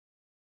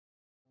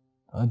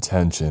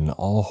Attention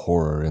all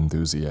horror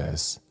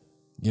enthusiasts.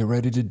 Get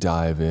ready to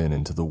dive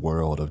into the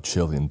world of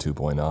Chilling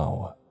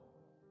 2.0.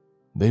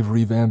 They've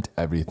revamped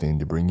everything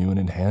to bring you an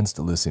enhanced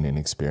listening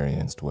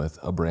experience with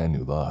a brand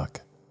new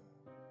look.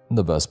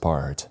 The best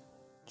part,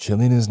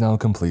 Chilling is now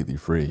completely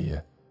free.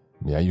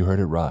 Yeah, you heard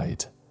it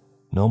right.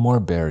 No more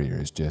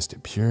barriers,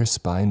 just pure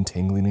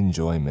spine-tingling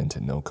enjoyment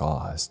at no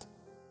cost.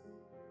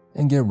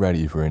 And get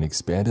ready for an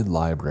expanded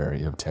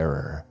library of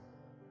terror.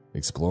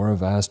 Explore a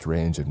vast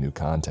range of new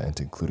content,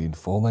 including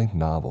full-length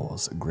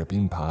novels,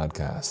 gripping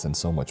podcasts, and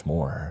so much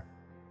more.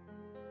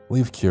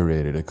 We've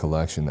curated a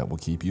collection that will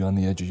keep you on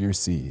the edge of your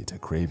seat,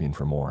 craving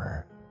for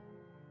more.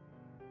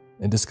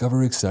 And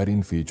discover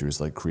exciting features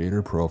like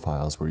creator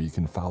profiles where you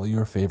can follow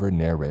your favorite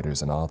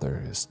narrators and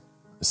authors.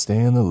 Stay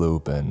in the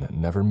loop and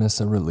never miss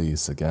a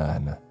release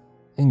again.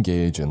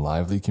 Engage in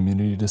lively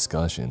community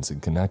discussions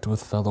and connect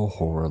with fellow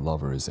horror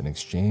lovers and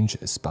exchange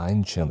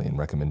spine-chilling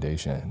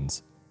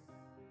recommendations.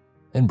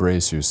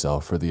 Embrace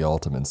yourself for the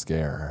ultimate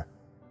scare.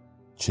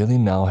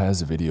 Chilling now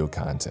has video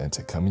content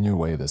coming your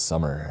way this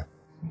summer.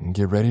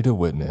 Get ready to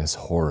witness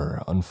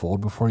horror unfold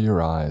before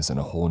your eyes in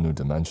a whole new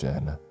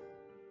dimension.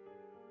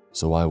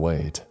 So why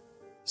wait?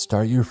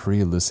 Start your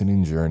free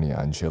listening journey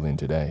on Chilling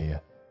today.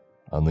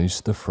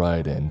 Unleash the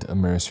fright and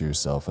immerse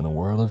yourself in a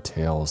world of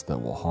tales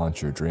that will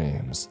haunt your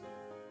dreams.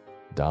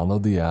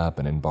 Download the app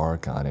and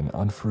embark on an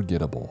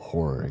unforgettable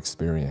horror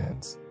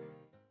experience.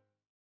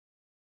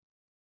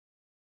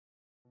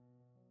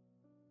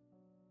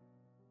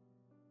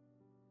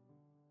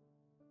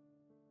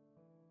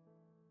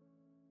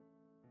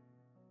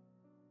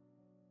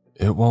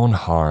 It won't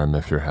harm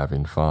if you're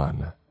having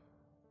fun.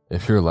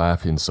 If you're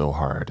laughing so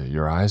hard,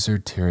 your eyes are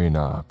tearing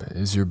up,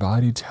 is your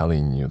body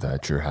telling you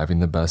that you're having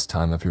the best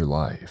time of your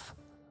life?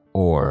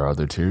 Or are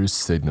the tears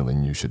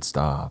signaling you should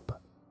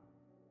stop?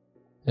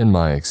 In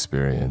my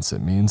experience,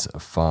 it means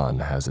fun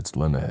has its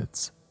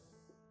limits,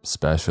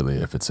 especially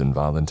if it's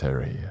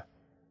involuntary.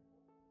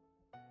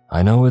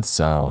 I know it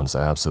sounds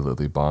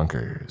absolutely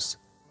bonkers.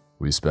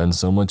 We spend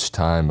so much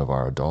time of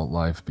our adult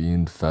life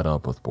being fed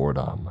up with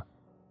boredom.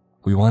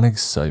 We want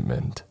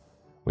excitement.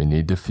 We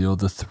need to feel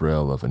the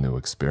thrill of a new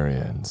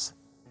experience.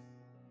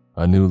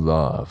 A new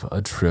love,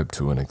 a trip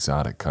to an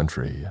exotic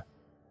country.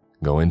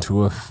 Going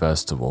to a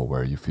festival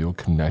where you feel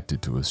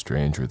connected to a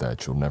stranger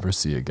that you'll never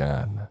see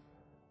again.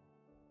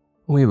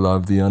 We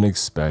love the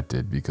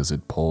unexpected because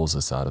it pulls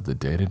us out of the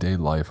day-to-day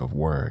life of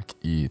work,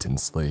 eat, and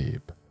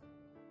sleep.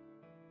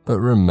 But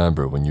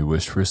remember, when you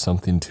wish for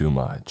something too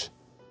much,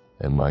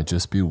 it might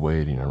just be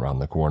waiting around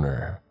the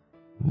corner,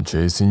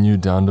 chasing you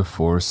down to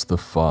force the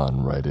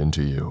fun right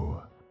into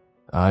you.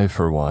 I,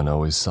 for one,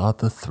 always sought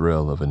the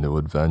thrill of a new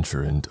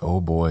adventure, and oh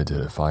boy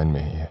did it find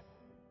me.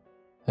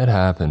 It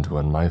happened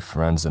when my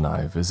friends and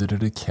I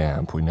visited a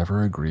camp we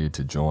never agreed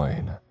to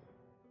join.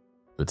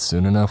 But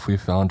soon enough we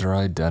found our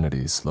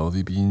identities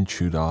slowly being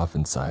chewed off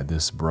inside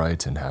this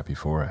bright and happy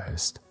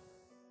forest.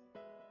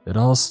 It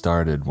all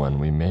started when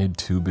we made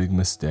two big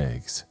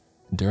mistakes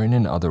during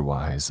an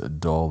otherwise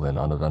dull and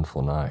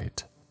uneventful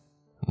night.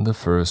 The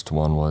first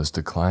one was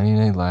declining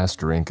a last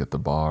drink at the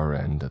bar,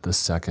 and the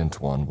second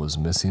one was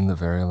missing the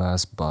very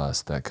last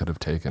bus that could have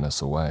taken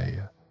us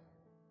away.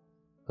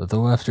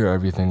 Though after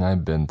everything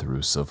I've been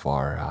through so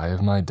far, I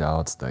have my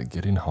doubts that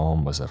getting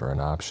home was ever an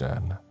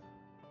option.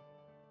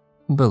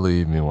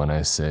 Believe me when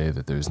I say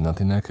that there's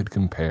nothing that could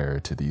compare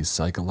to the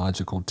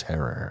psychological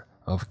terror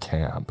of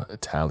Camp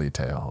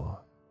Tallytale.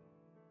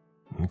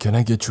 "Can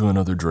I get you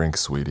another drink,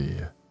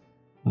 sweetie?"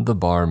 The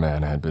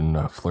barman had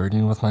been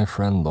flirting with my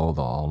friend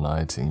Lola all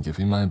night and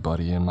giving my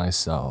buddy and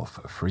myself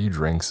free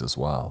drinks as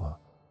well.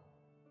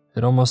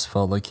 It almost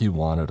felt like he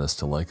wanted us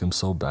to like him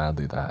so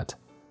badly that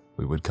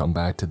we would come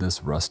back to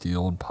this rusty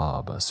old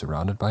pub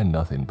surrounded by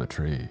nothing but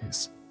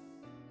trees.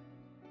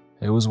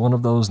 It was one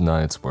of those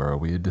nights where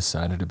we had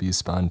decided to be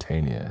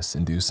spontaneous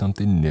and do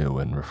something new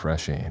and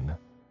refreshing.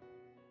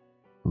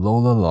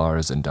 Lola,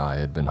 Lars, and I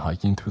had been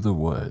hiking through the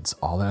woods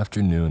all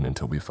afternoon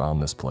until we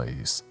found this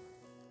place.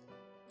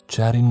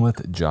 Chatting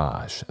with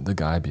Josh, the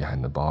guy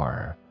behind the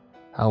bar,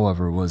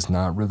 however, was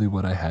not really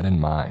what I had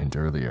in mind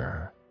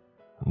earlier.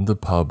 The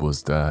pub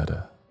was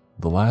dead.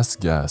 The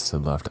last guest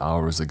had left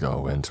hours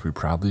ago and we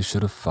probably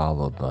should have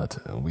followed, but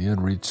we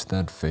had reached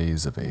that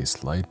phase of a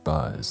slight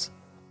buzz,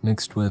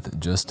 mixed with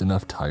just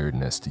enough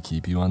tiredness to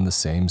keep you on the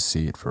same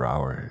seat for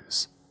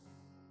hours.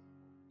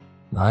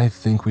 "I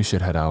think we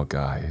should head out,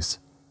 guys,"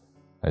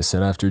 I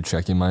said after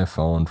checking my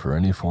phone for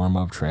any form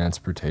of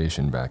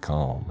transportation back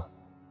home.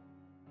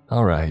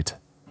 "All right."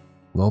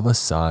 Lola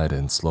sighed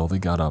and slowly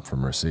got up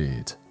from her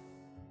seat.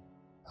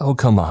 "Oh,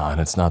 come on,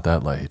 it's not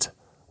that late.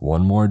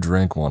 One more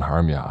drink won't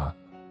harm ya.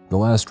 The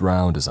last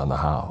round is on the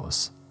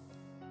house."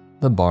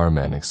 The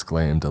barman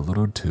exclaimed a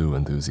little too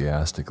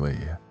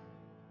enthusiastically.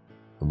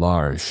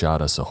 Lars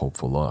shot us a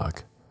hopeful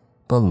look,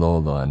 but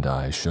Lola and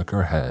I shook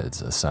our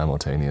heads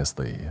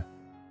simultaneously.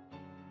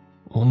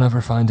 "We'll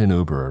never find an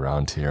Uber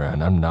around here,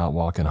 and I'm not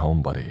walking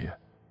home, buddy."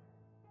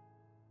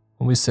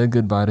 We said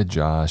goodbye to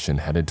Josh and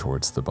headed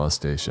towards the bus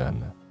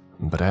station.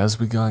 But as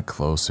we got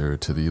closer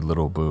to the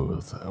little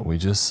booth, we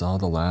just saw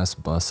the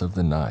last bus of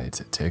the night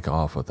take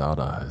off without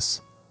us.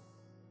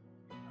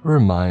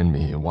 Remind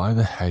me, why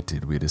the heck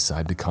did we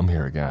decide to come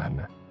here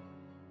again?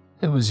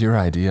 It was your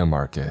idea,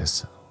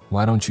 Marcus.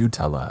 Why don't you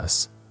tell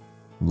us?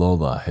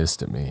 Lola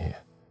hissed at me.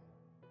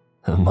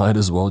 Might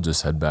as well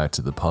just head back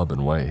to the pub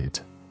and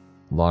wait,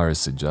 Lars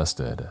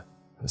suggested.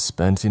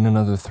 Spending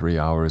another 3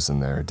 hours in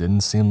there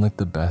didn't seem like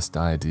the best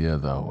idea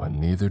though, and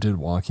neither did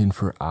walking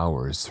for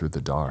hours through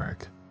the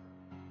dark.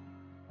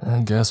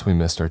 I guess we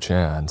missed our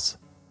chance,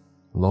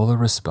 Lola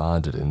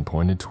responded and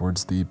pointed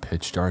towards the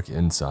pitch-dark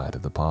inside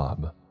of the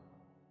pub.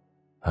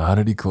 How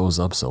did he close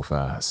up so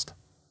fast?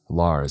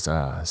 Lars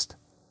asked.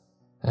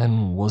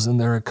 And wasn't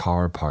there a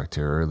car parked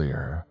here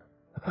earlier?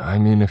 I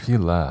mean, if he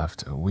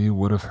left, we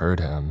would have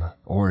heard him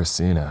or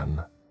seen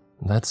him.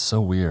 That's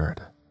so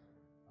weird,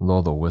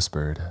 Lola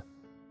whispered.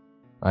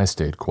 I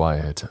stayed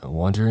quiet,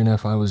 wondering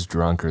if I was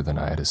drunker than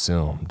I had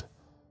assumed.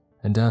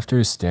 And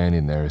after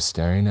standing there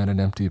staring at an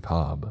empty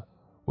pub,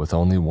 with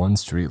only one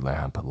street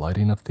lamp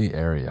lighting up the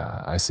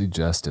area, I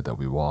suggested that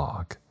we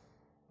walk.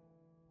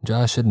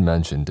 Josh had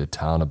mentioned a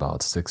town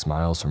about 6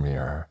 miles from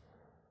here.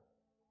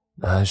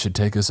 It should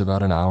take us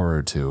about an hour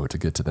or two to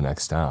get to the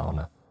next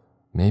town.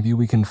 Maybe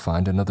we can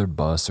find another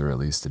bus or at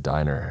least a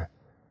diner.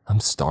 I'm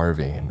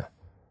starving.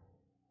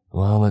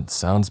 Well, it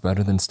sounds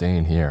better than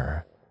staying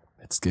here.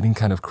 It's getting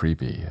kind of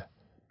creepy,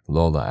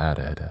 Lola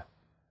added.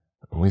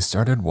 We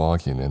started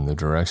walking in the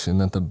direction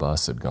that the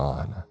bus had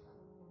gone.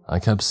 I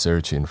kept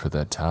searching for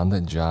that town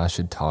that Josh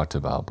had talked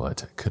about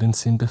but couldn't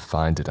seem to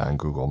find it on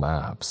Google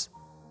Maps.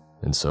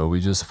 And so we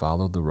just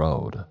followed the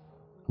road,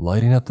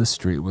 lighting up the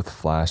street with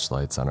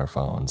flashlights on our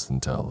phones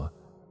until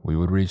we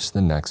would reach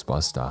the next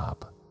bus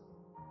stop.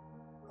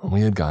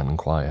 We had gotten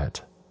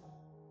quiet.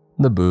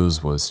 The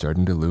booze was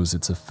starting to lose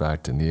its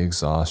effect and the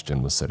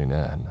exhaustion was setting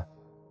in.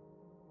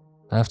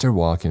 After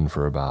walking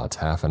for about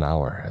half an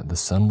hour, the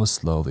sun was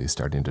slowly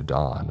starting to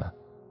dawn.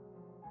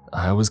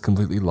 I was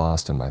completely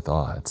lost in my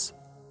thoughts,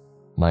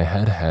 my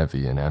head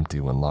heavy and empty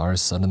when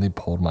Lars suddenly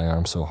pulled my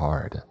arm so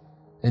hard,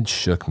 it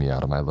shook me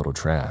out of my little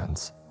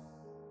trance.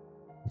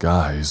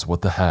 Guys,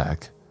 what the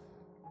heck?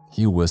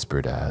 He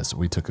whispered as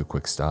we took a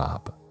quick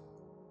stop.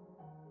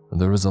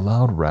 There was a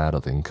loud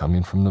rattling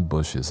coming from the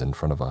bushes in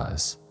front of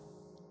us.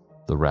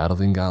 The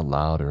rattling got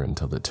louder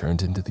until it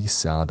turned into the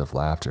sound of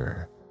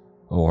laughter,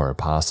 or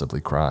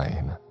possibly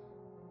crying.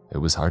 It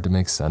was hard to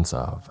make sense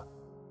of.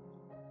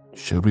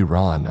 Should we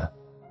run?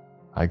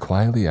 I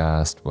quietly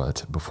asked,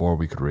 but before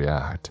we could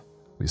react,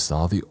 we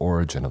saw the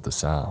origin of the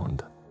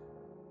sound.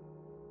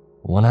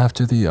 One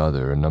after the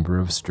other, a number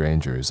of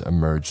strangers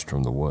emerged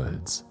from the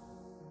woods.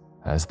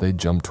 As they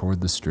jumped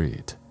toward the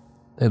street,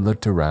 they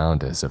looked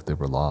around as if they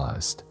were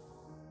lost.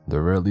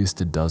 There were at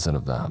least a dozen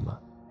of them,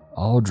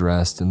 all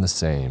dressed in the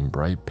same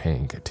bright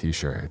pink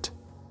t-shirt.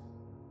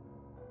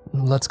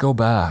 Let's go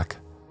back,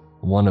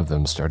 one of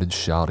them started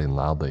shouting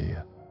loudly,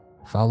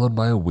 followed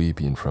by a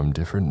weeping from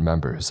different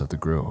members of the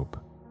group.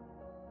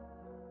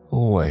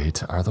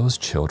 Wait, are those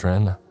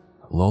children?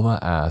 Lola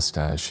asked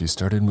as she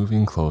started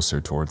moving closer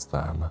towards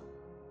them.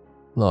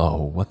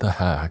 Lo, what the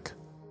heck?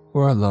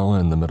 We're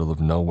alone in the middle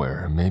of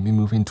nowhere. Maybe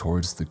moving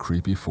towards the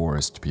creepy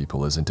forest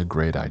people isn't a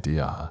great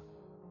idea,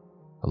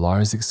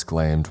 Lars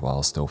exclaimed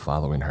while still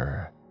following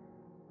her.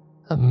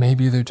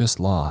 Maybe they're just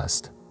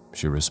lost,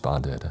 she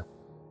responded.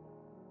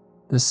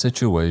 This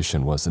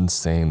situation was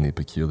insanely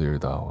peculiar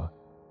though.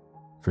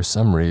 For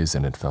some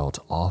reason it felt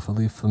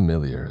awfully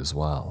familiar as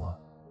well.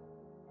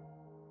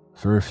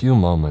 For a few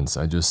moments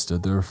I just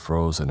stood there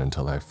frozen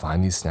until I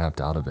finally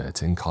snapped out of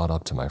it and caught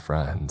up to my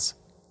friends.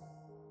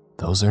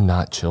 Those are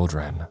not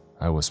children,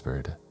 I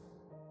whispered.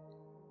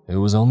 It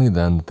was only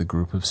then that the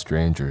group of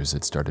strangers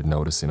had started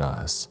noticing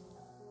us.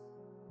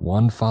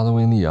 One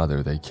following the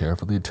other, they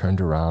carefully turned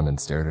around and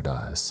stared at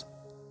us.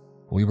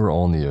 We were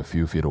only a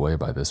few feet away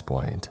by this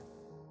point.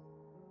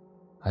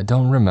 I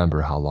don't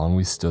remember how long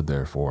we stood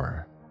there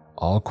for,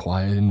 all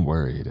quiet and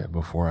worried,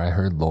 before I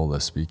heard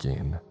Lola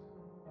speaking.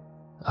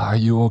 Are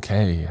you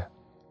okay?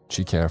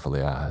 She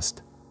carefully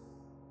asked.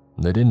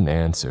 They didn't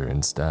answer,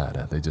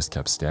 instead, they just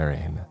kept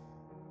staring.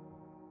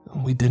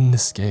 We didn't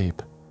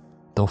escape.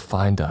 They'll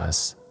find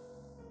us,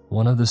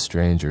 one of the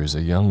strangers,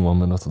 a young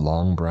woman with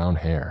long brown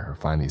hair,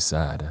 finally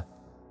said.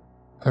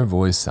 Her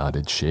voice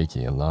sounded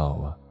shaky and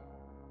low.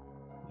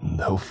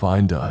 They'll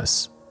find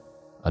us,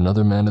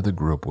 another man of the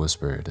group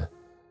whispered.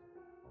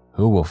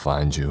 Who will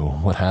find you?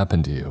 What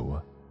happened to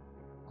you?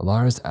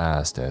 Lars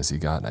asked as he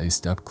got a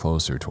step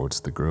closer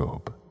towards the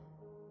group.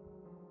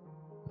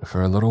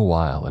 For a little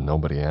while,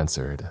 nobody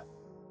answered.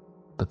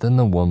 But then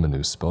the woman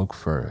who spoke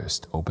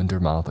first opened her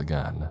mouth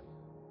again.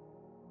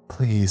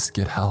 Please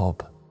get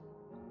help.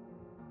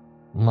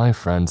 My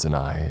friends and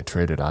I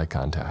traded eye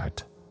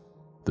contact.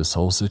 This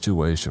whole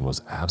situation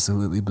was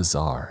absolutely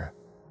bizarre,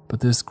 but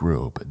this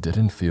group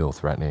didn't feel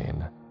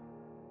threatening.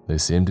 They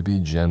seemed to be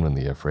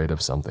genuinely afraid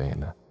of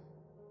something.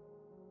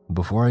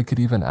 Before I could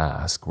even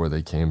ask where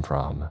they came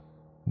from,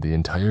 the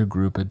entire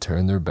group had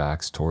turned their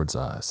backs towards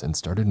us and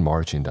started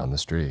marching down the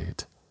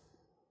street.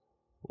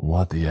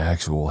 What the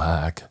actual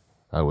heck?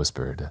 I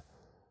whispered.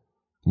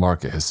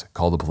 Marcus,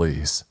 call the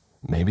police.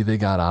 Maybe they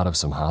got out of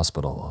some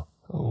hospital.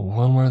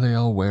 When were they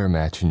all wear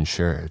matching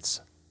shirts?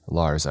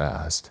 Lars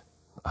asked.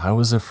 I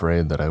was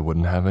afraid that I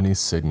wouldn't have any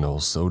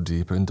signals so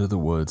deep into the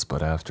woods,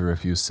 but after a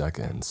few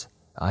seconds,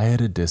 I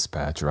had a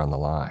dispatcher on the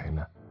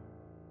line.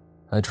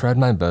 I tried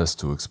my best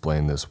to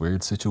explain this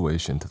weird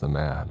situation to the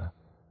man,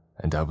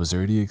 and I was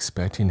already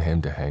expecting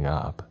him to hang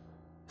up,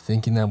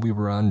 thinking that we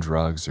were on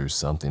drugs or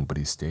something, but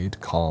he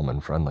stayed calm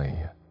and friendly.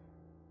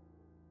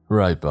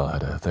 Right,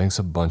 bud, thanks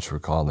a bunch for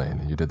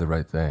calling. You did the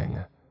right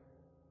thing.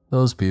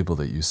 Those people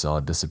that you saw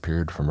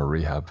disappeared from a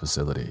rehab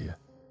facility.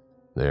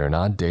 They are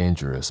not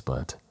dangerous,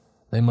 but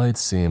they might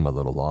seem a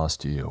little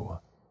lost to you.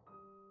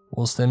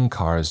 We'll send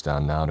cars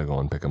down now to go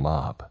and pick them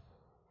up.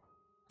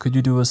 Could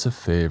you do us a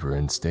favor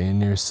and stay in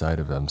near sight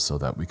of them so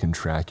that we can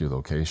track your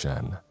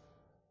location?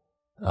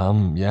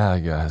 Yeah, I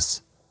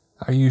guess.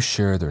 Are you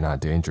sure they're not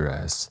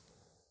dangerous?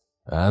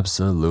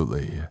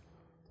 Absolutely.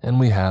 And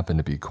we happen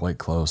to be quite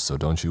close, so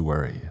don't you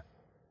worry.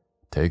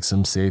 Take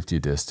some safety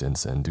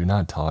distance and do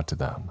not talk to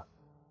them.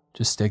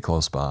 Just stay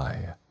close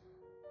by.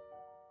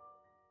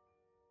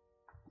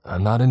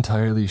 I'm not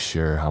entirely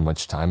sure how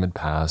much time had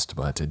passed,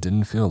 but it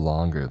didn't feel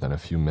longer than a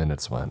few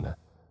minutes when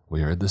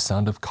we heard the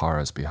sound of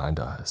cars behind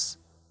us.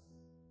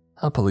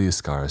 A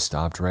police car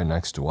stopped right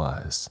next to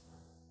us.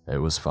 It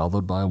was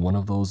followed by one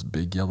of those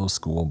big yellow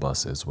school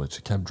buses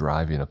which kept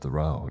driving up the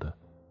road.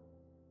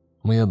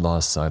 We had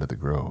lost sight of the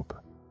group.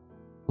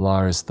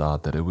 Lars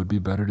thought that it would be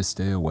better to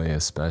stay away,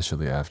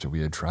 especially after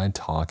we had tried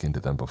talking to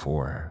them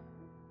before.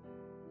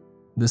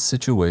 This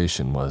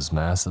situation was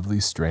massively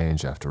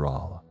strange after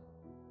all,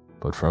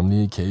 but from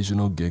the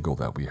occasional giggle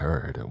that we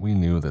heard, we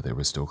knew that they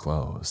were still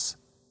close.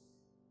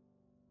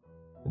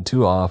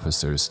 2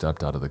 officers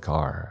stepped out of the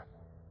car,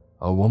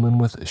 a woman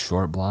with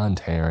short blonde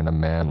hair and a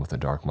man with a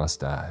dark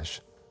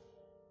mustache.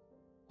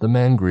 The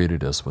man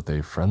greeted us with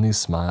a friendly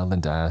smile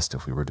and asked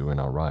if we were doing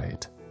all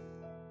right.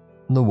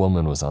 The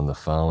woman was on the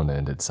phone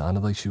and it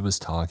sounded like she was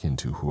talking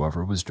to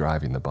whoever was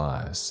driving the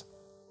bus.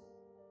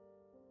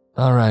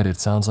 All right, it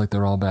sounds like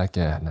they're all back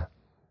in,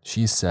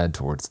 she said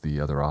towards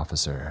the other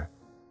officer.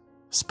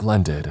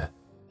 Splendid,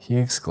 he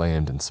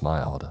exclaimed and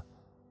smiled.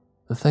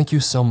 Thank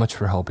you so much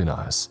for helping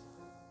us.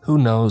 Who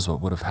knows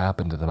what would have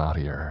happened to them out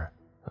here?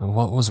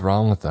 What was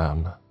wrong with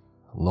them?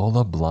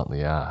 Lola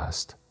bluntly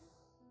asked.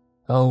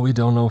 Oh, we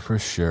don't know for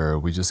sure.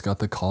 We just got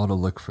the call to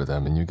look for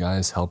them and you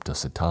guys helped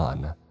us a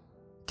ton.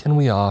 Can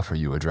we offer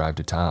you a drive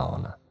to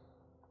town?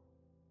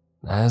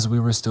 As we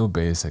were still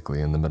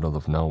basically in the middle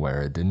of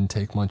nowhere, it didn't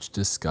take much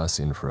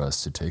discussing for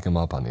us to take him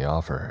up on the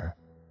offer.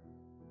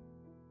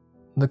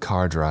 The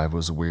car drive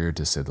was weird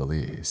to say the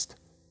least.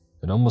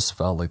 It almost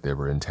felt like they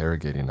were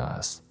interrogating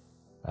us,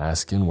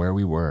 asking where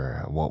we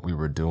were, what we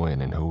were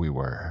doing, and who we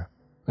were,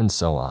 and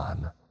so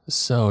on.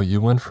 So you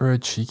went for a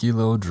cheeky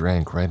little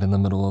drink right in the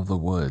middle of the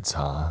woods,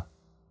 huh?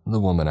 The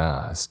woman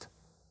asked.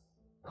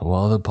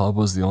 Well, the pub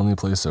was the only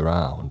place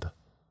around.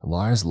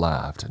 Lars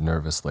laughed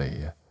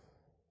nervously.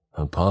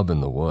 A pub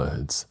in the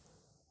woods?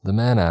 The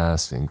man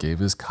asked and gave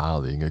his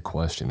colleague a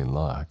questioning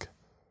look.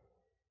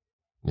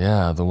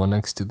 Yeah, the one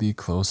next to the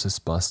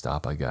closest bus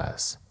stop, I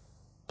guess.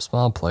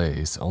 Small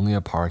place, only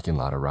a parking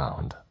lot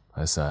around,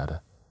 I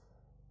said.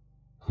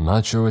 I'm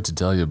not sure what to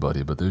tell you,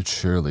 buddy, but there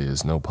surely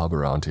is no pub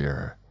around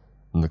here,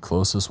 and the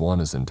closest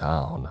one is in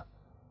town.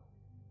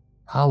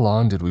 How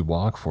long did we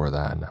walk for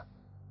then?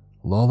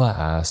 Lola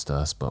asked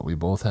us, but we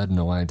both had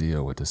no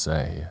idea what to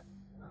say.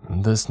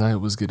 This night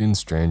was getting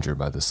stranger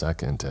by the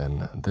second,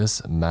 and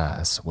this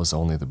mess was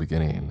only the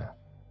beginning.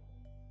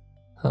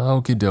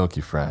 Okie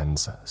dokie,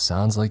 friends.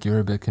 Sounds like you're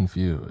a bit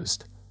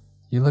confused.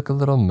 You look a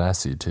little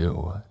messy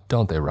too,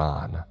 don't they,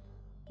 Ron?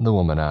 The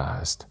woman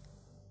asked.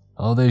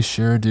 Oh, they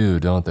sure do,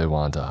 don't they,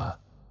 Wanda?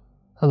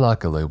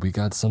 Luckily, we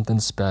got something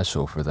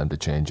special for them to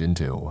change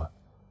into.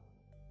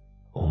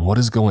 What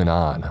is going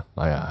on?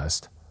 I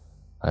asked.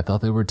 I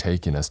thought they were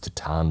taking us to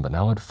town, but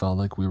now it felt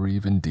like we were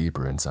even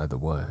deeper inside the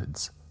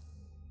woods.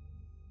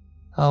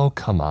 Oh,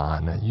 come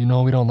on. You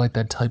know we don't like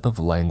that type of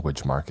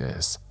language,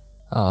 Marcus.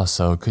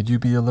 Also, could you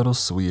be a little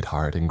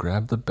sweetheart and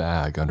grab the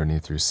bag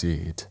underneath your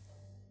seat?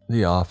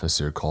 The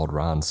officer called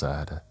Ron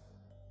said.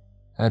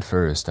 At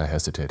first, I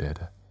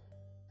hesitated.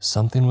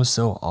 Something was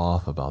so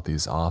off about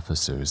these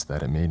officers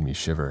that it made me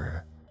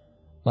shiver.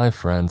 My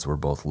friends were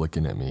both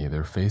looking at me,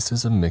 their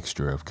faces a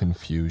mixture of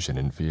confusion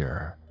and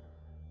fear.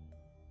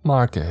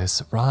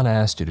 Marcus, Ron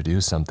asked you to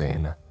do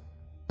something,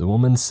 the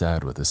woman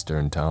said with a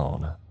stern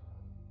tone.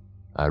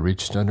 I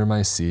reached under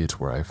my seat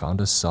where I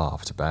found a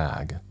soft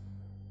bag.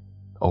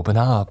 Open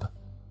up.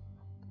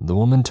 The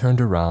woman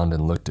turned around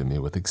and looked at me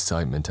with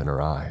excitement in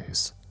her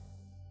eyes.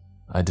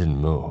 I didn't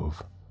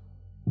move,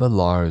 but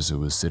Lars, who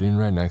was sitting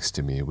right next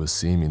to me, was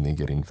seemingly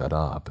getting fed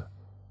up.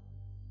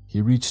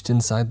 He reached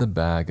inside the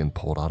bag and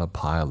pulled out a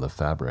pile of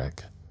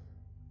fabric,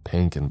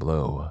 pink and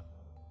blue.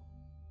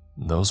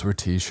 Those were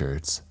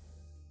t-shirts.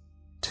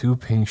 2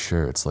 pink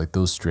shirts like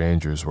those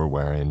strangers were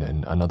wearing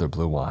and another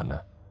blue one.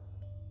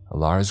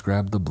 Lars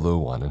grabbed the blue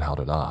one and held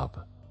it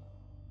up.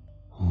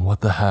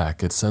 What the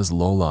heck, it says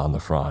Lola on the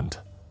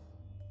front.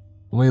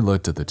 We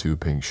looked at the two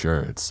pink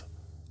shirts.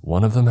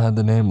 One of them had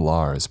the name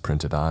Lars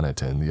printed on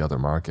it and the other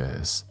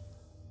Marcus.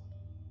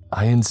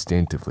 I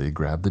instinctively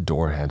grabbed the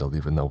door handle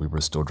even though we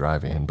were still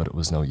driving, but it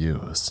was no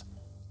use.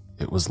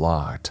 It was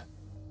locked.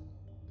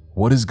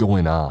 What is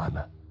going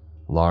on?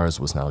 Lars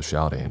was now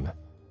shouting.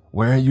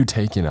 Where are you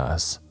taking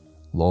us?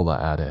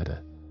 Lola added.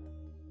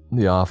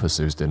 The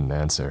officers didn't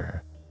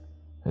answer.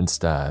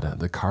 Instead,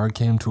 the car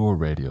came to a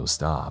radio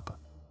stop.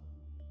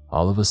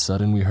 All of a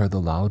sudden, we heard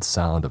the loud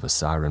sound of a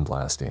siren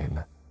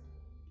blasting.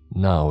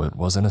 No, it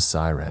wasn't a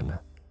siren.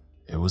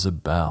 It was a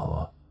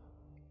bell.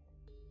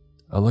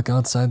 A look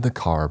outside the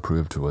car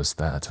proved to us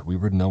that we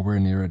were nowhere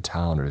near a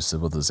town or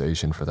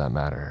civilization for that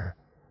matter.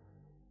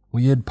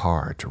 We had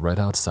parked right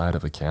outside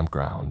of a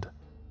campground.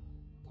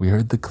 We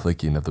heard the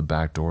clicking of the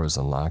back doors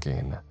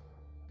unlocking.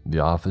 The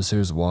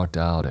officers walked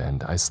out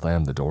and I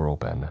slammed the door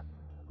open,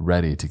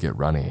 ready to get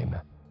running,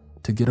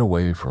 to get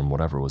away from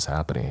whatever was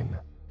happening.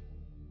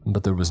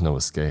 But there was no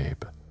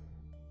escape.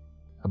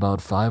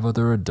 About 5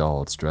 other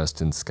adults dressed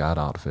in scout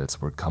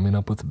outfits were coming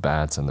up with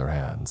bats in their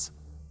hands.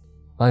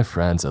 My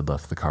friends had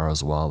left the car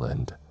as well,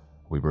 and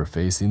we were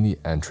facing the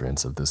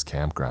entrance of this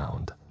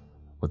campground,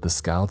 with the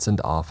scouts and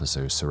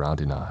officers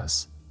surrounding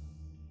us.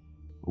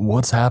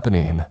 What's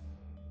happening?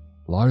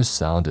 Lars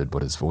sounded,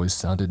 but his voice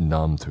sounded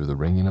numb through the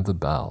ringing of the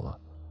bell,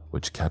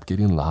 which kept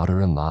getting louder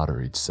and louder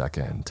each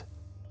second.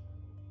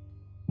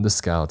 The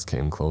scouts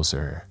came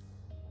closer.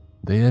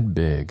 They had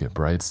big,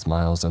 bright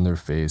smiles on their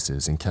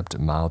faces and kept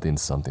mouthing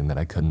something that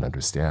I couldn't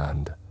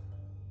understand.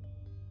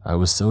 I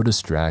was so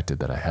distracted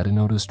that I hadn't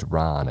noticed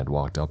Ron had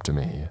walked up to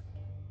me.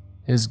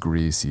 His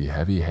greasy,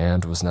 heavy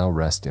hand was now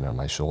resting on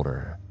my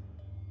shoulder,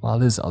 while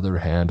his other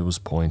hand was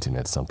pointing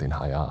at something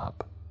high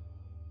up.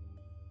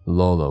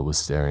 Lola was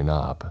staring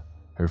up.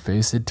 Her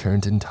face had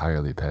turned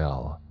entirely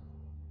pale.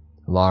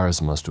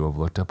 Lars must have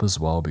looked up as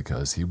well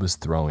because he was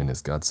throwing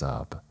his guts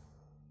up.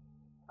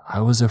 I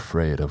was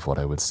afraid of what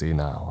I would see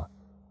now.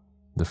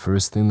 The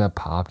first thing that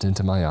popped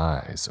into my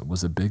eyes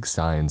was a big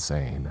sign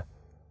saying,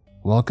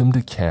 "Welcome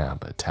to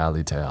Camp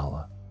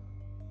Tallytale."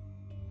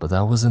 But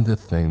that wasn't the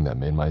thing that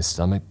made my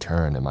stomach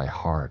turn and my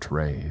heart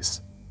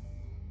race.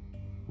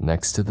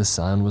 Next to the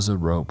sign was a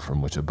rope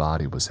from which a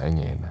body was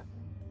hanging.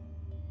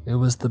 It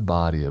was the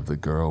body of the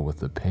girl with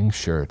the pink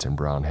shirt and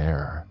brown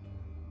hair,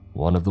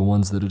 one of the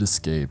ones that had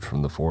escaped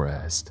from the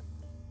forest.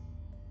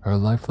 Her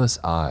lifeless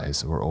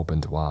eyes were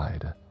opened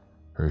wide.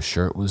 Her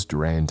shirt was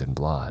drained in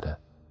blood.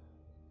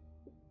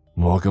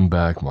 "Welcome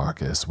back,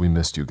 Marcus. We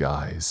missed you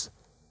guys."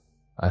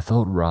 I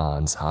felt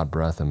Ron's hot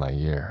breath in my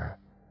ear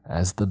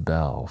as the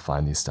bell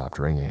finally stopped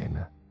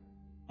ringing.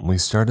 We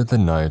started the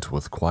night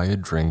with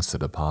quiet drinks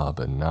at a pub,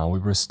 and now we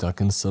were stuck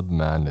in some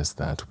madness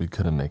that we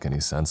couldn't make any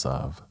sense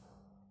of.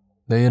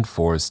 They had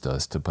forced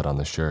us to put on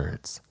the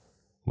shirts.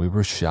 We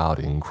were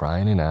shouting,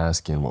 crying, and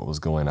asking what was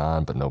going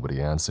on, but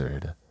nobody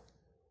answered.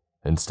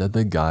 Instead,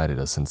 they guided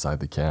us inside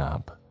the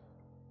camp.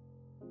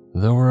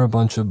 There were a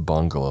bunch of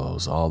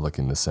bungalows, all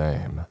looking the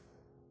same.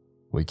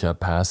 We kept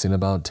passing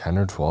about 10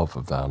 or 12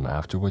 of them,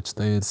 after which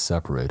they had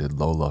separated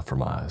Lola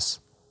from us.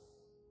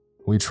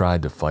 We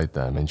tried to fight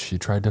them, and she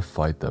tried to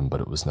fight them, but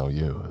it was no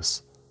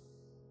use.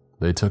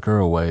 They took her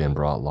away and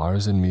brought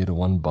Lars and me to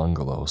one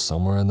bungalow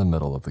somewhere in the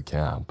middle of the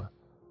camp.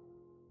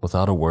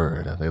 Without a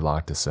word, they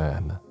locked us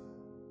in.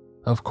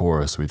 Of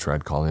course, we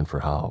tried calling for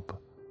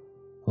help.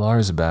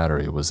 Lars'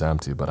 battery was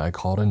empty, but I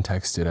called and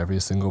texted every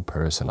single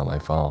person on my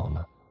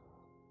phone.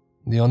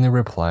 The only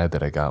reply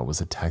that I got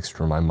was a text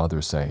from my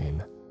mother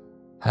saying,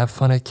 "Have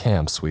fun at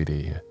camp,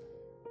 sweetie."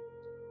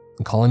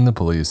 Calling the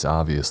police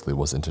obviously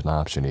wasn't an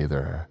option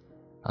either.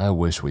 I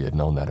wish we had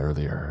known that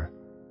earlier.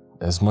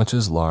 As much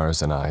as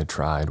Lars and I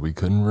tried, we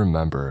couldn't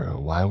remember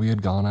why we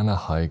had gone on a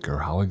hike or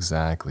how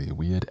exactly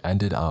we had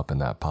ended up in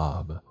that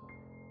pub.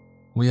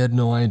 We had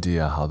no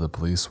idea how the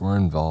police were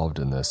involved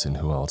in this and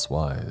who else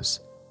was.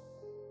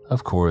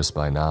 Of course,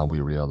 by now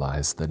we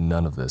realized that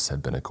none of this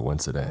had been a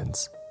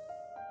coincidence.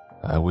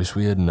 I wish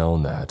we had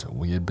known that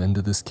we had been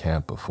to this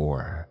camp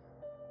before,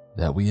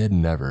 that we had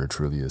never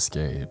truly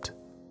escaped.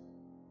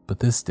 But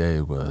this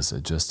day was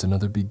just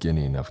another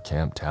beginning of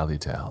Camp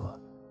Tallytale,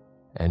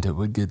 and it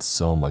would get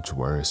so much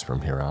worse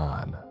from here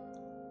on.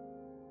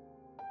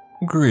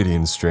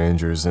 Greetings,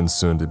 strangers and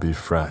soon-to-be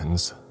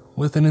friends.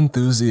 With an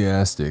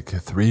enthusiastic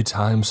 3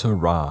 times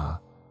hurrah,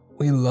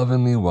 we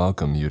lovingly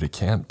welcome you to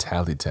Camp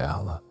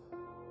Tallytale.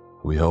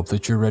 We hope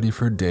that you're ready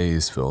for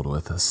days filled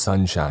with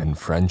sunshine,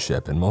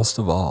 friendship, and most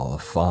of all,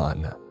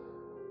 fun.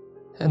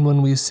 And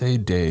when we say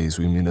days,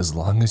 we mean as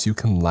long as you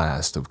can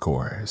last, of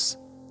course.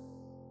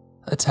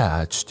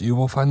 Attached, you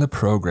will find the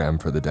program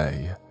for the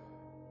day.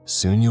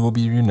 Soon you will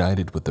be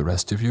reunited with the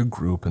rest of your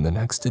group and the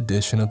next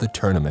edition of the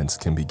tournaments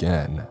can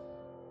begin.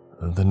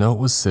 The note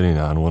was sitting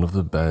on one of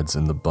the beds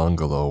in the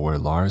bungalow where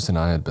Lars and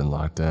I had been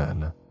locked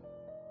in.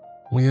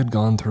 We had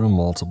gone through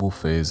multiple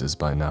phases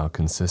by now,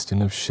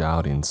 consisting of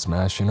shouting,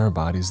 smashing our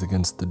bodies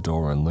against the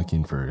door, and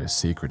looking for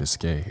secret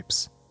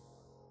escapes.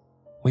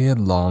 We had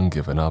long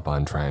given up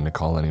on trying to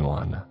call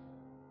anyone.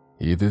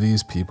 Either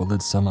these people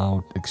had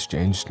somehow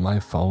exchanged my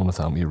phone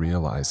without me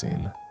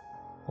realizing,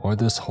 or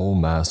this whole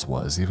mess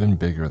was even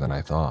bigger than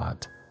I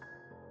thought.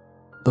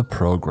 The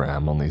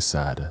program only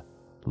said,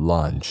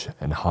 lunch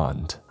and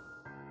hunt.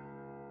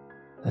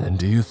 And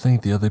do you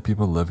think the other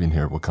people living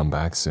here will come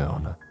back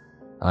soon?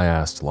 I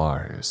asked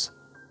Lars.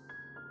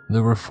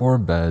 There were 4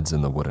 beds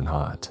in the wooden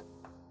hut.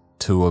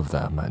 2 of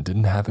them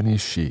didn't have any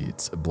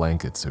sheets,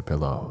 blankets, or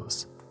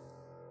pillows.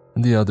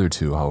 The other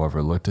 2,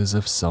 however, looked as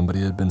if somebody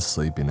had been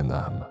sleeping in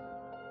them.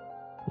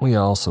 We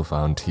also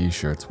found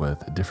t-shirts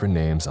with different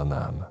names on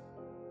them.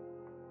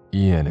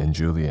 Ian and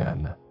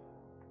Julian.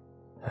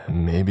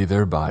 Maybe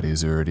their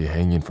bodies are already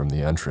hanging from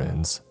the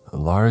entrance,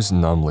 Lars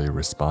numbly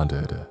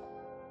responded.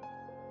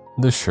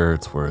 The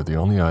shirts were the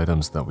only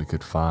items that we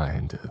could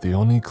find, the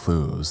only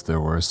clues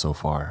there were so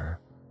far.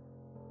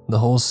 The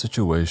whole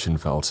situation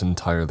felt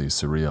entirely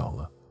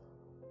surreal.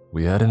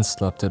 We hadn't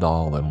slept at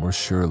all and were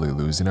surely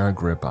losing our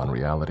grip on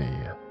reality.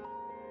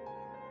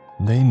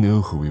 They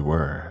knew who we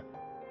were.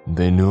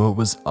 They knew it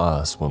was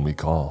us when we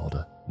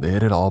called. They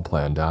had it all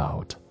planned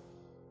out.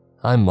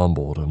 I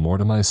mumbled more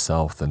to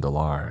myself than to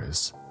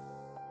Lars.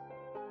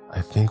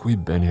 I think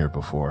we've been here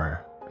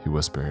before, he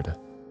whispered.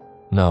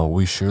 No,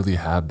 we surely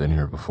have been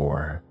here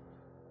before.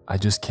 I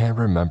just can't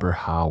remember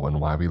how and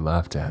why we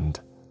left and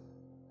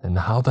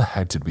how the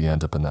heck did we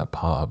end up in that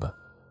pub?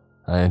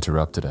 I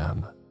interrupted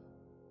him.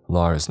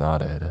 Lars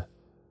nodded.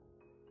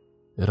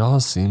 It all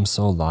seemed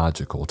so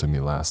logical to me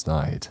last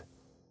night.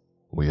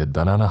 We had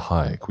been on a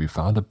hike, we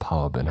found a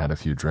pub and had a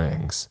few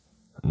drinks.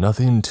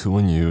 Nothing too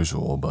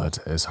unusual, but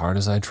as hard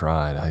as I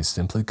tried, I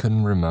simply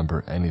couldn't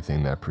remember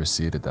anything that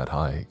preceded that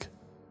hike.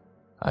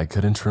 I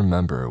couldn't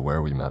remember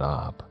where we met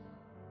up,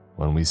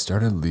 when we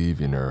started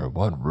leaving, or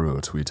what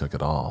route we took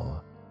at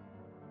all.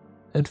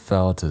 It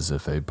felt as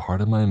if a part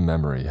of my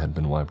memory had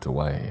been wiped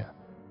away.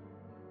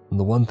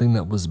 The one thing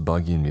that was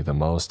bugging me the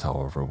most,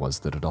 however, was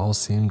that it all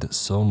seemed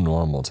so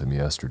normal to me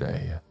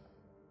yesterday.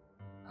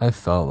 I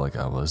felt like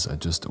I was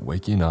just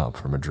waking up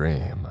from a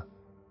dream.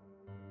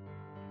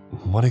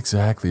 What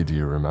exactly do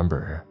you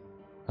remember?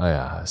 I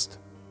asked.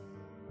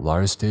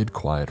 Lars stayed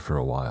quiet for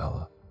a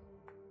while.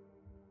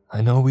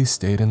 I know we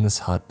stayed in this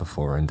hut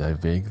before and I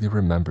vaguely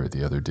remember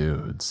the other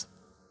dudes.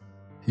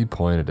 He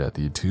pointed at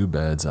the 2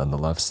 beds on the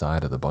left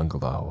side of the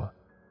bungalow,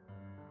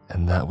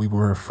 and that we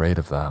were afraid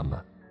of them.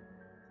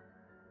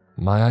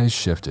 My eyes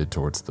shifted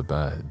towards the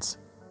beds.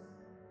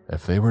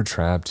 If they were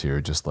trapped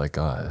here just like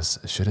us,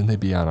 shouldn't they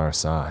be on our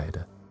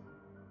side?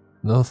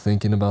 Though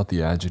thinking about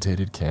the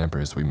agitated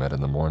campers we met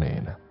in the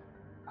morning,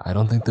 I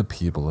don't think the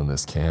people in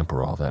this camp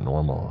were all that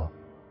normal,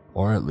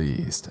 or at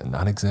least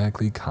not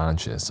exactly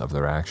conscious of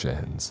their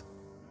actions.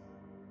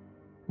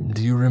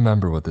 Do you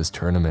remember what this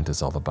tournament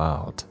is all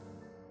about?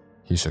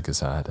 He shook his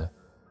head.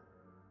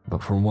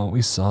 But from what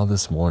we saw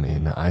this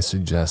morning, I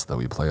suggest that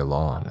we play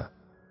along.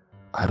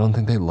 I don't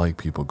think they like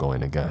people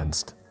going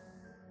against.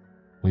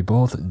 We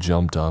both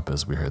jumped up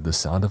as we heard the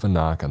sound of a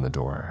knock on the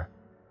door.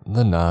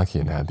 The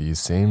knocking had the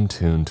same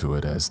tune to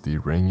it as the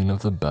ringing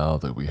of the bell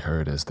that we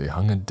heard as they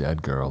hung a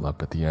dead girl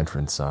up at the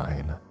entrance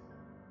sign.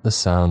 The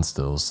sound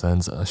still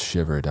sends a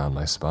shiver down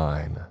my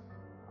spine.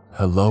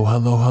 Hello,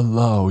 hello,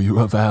 hello, you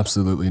have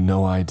absolutely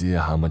no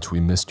idea how much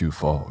we missed you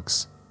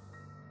folks.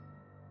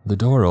 The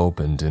door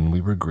opened and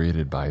we were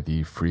greeted by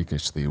the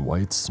freakishly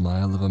white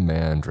smile of a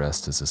man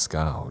dressed as a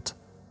scout.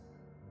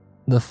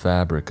 The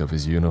fabric of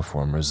his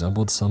uniform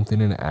resembled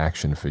something an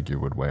action figure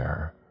would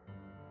wear,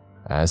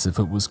 as if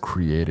it was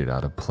created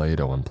out of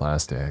Play-Doh and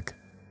plastic.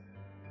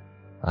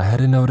 I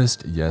hadn't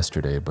noticed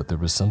yesterday, but there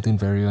was something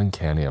very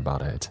uncanny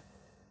about it.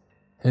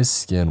 His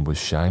skin was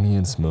shiny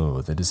and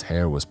smooth and his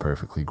hair was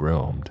perfectly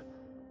groomed.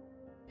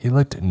 He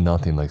looked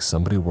nothing like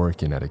somebody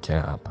working at a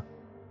camp,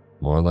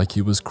 more like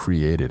he was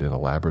created in a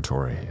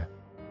laboratory.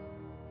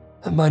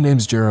 My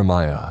name's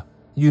Jeremiah.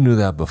 You knew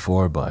that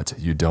before, but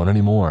you don't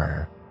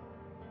anymore.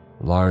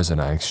 Lars and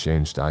I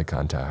exchanged eye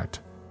contact.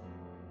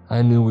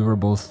 I knew we were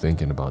both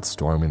thinking about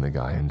storming the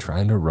guy and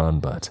trying to run,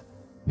 but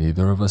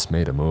neither of us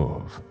made a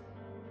move.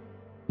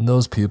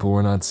 Those people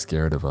were not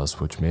scared of us,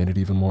 which made it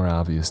even more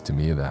obvious to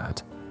me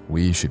that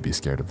we should be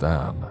scared of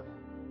them.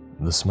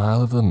 The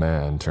smile of the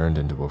man turned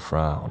into a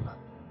frown.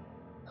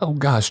 Oh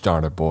gosh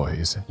darn it,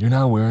 boys, you're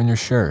not wearing your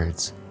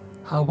shirts.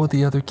 How will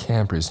the other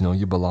campers know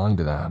you belong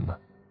to them?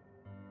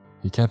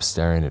 He kept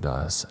staring at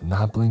us,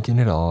 not blinking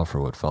at all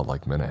for what felt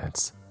like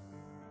minutes.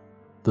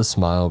 The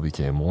smile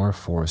became more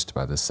forced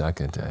by the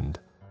second, and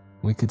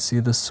we could see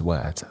the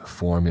sweat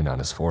forming on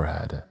his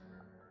forehead.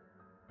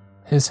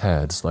 His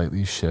head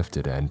slightly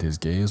shifted and his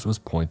gaze was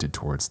pointed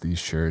towards these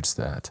shirts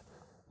that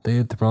they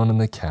had thrown in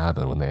the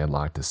cabin when they had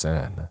locked us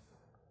in.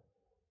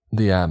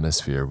 The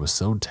atmosphere was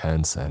so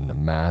tense and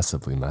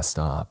massively messed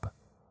up.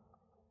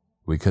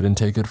 We couldn't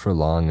take it for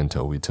long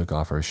until we took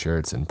off our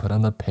shirts and put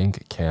on the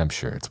pink camp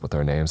shirts with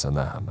our names on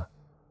them.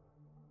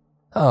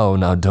 Oh,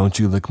 now don't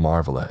you look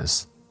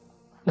marvelous?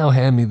 Now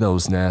hand me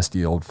those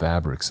nasty old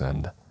fabrics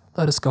and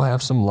let us go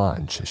have some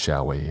lunch,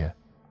 shall we?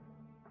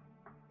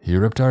 He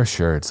ripped our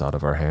shirts out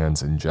of our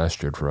hands and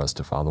gestured for us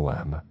to follow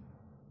him.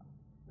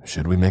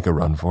 Should we make a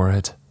run for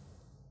it?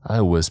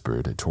 I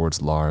whispered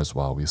towards Lars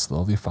while we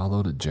slowly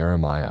followed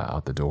Jeremiah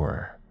out the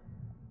door.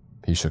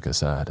 He shook his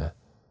head.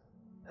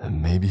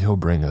 Maybe he'll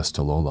bring us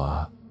to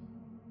Lola.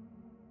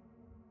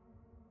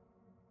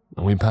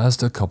 We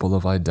passed a couple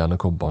of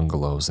identical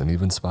bungalows and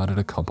even spotted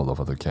a couple of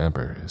other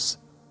campers.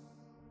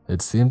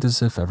 It seemed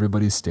as if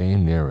everybody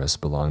staying near us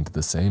belonged to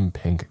the same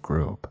pink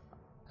group,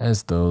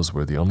 as those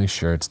were the only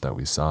shirts that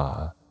we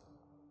saw.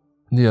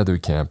 The other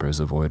campers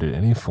avoided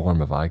any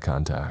form of eye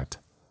contact.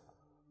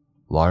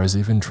 Lars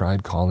even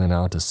tried calling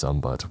out to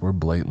some but were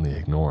blatantly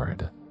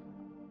ignored.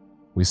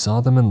 We saw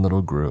them in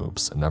little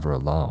groups, never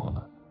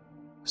alone.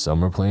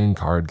 Some were playing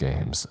card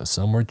games,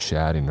 some were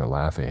chatting or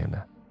laughing.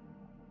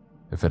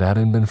 If it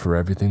hadn't been for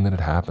everything that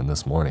had happened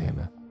this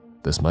morning,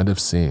 this might have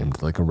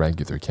seemed like a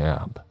regular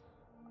camp.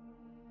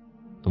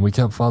 And we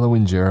kept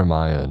following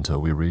Jeremiah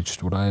until we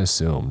reached what I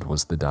assumed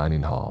was the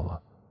dining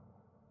hall.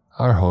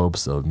 Our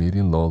hopes of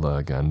meeting Lola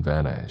again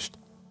vanished,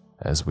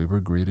 as we were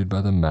greeted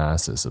by the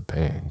masses of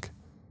pink.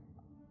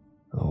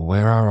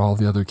 Where are all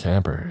the other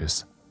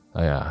campers?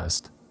 I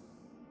asked.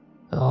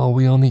 Oh,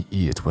 we only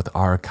eat with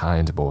our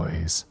kind,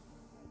 boys.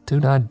 Do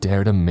not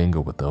dare to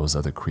mingle with those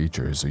other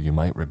creatures or you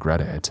might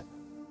regret it.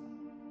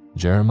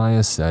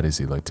 Jeremiah said as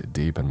he looked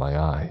deep in my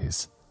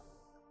eyes.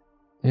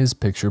 His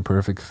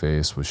picture-perfect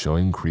face was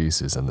showing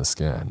creases in the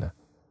skin,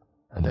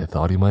 and I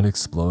thought he might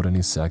explode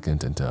any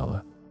second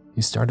until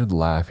he started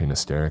laughing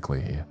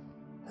hysterically.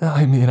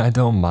 I mean, I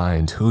don't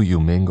mind who you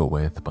mingle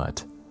with,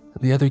 but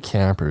the other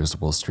campers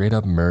will straight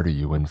up murder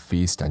you and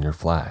feast on your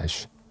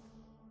flesh.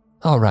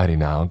 Alrighty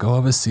now, go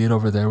have a seat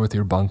over there with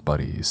your bunk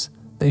buddies.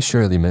 They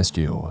surely missed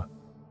you.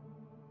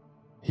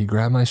 He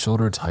grabbed my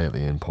shoulder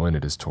tightly and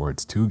pointed us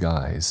towards two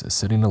guys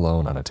sitting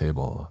alone on a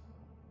table.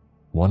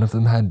 One of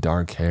them had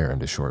dark hair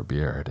and a short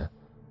beard.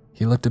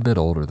 He looked a bit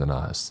older than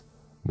us,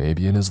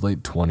 maybe in his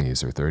late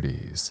 20s or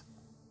 30s.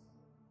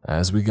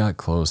 As we got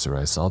closer,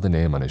 I saw the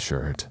name on his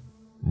shirt,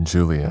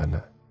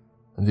 Julian.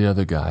 The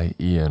other guy,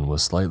 Ian,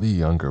 was slightly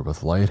younger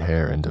with light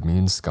hair and a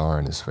mean scar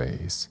on his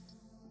face.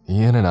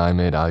 Ian and I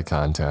made eye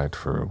contact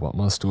for what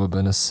must have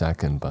been a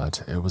second,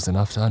 but it was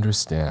enough to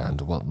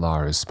understand what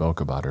Lars spoke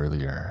about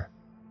earlier.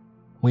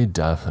 We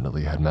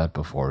definitely had met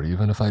before,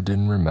 even if I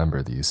didn't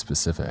remember these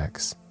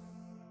specifics.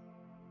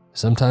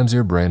 Sometimes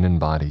your brain and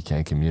body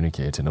can't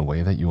communicate in a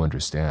way that you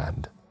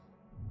understand.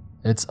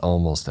 It's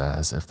almost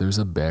as if there's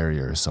a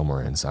barrier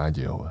somewhere inside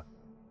you.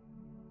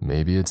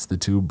 Maybe it's the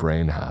two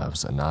brain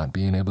halves not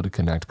being able to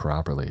connect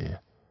properly.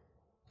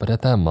 But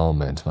at that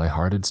moment, my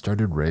heart had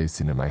started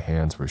racing and my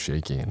hands were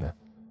shaking.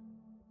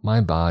 My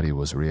body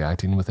was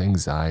reacting with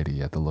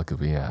anxiety at the look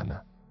of Ian.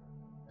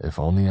 If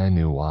only I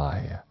knew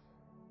why.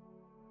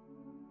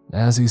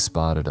 As he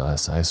spotted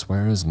us, I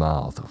swear his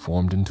mouth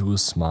formed into a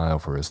smile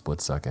for a split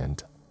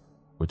second,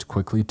 which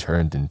quickly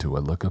turned into a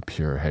look of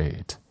pure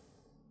hate.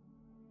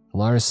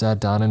 Lars sat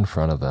down in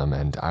front of them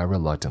and I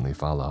reluctantly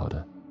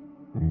followed.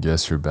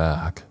 Guess you're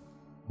back,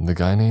 the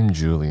guy named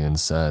Julian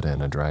said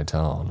in a dry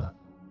tone.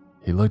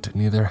 He looked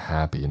neither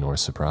happy nor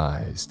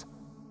surprised.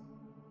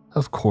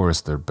 Of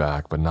course they're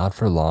back, but not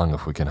for long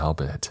if we can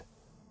help it,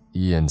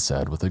 Ian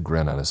said with a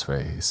grin on his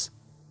face.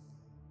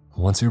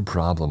 What's your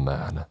problem,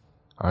 man?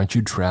 Aren't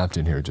you trapped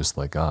in here just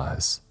like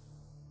us?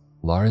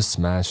 Lars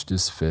smashed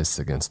his fists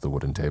against the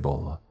wooden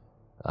table.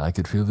 I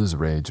could feel his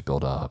rage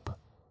build up.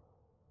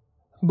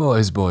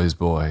 Boys,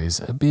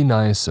 be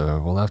nice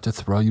or we'll have to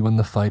throw you in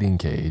the fighting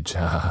cage.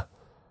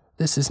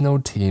 This is no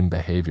team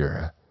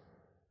behavior.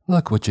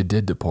 Look what you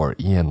did to poor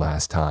Ian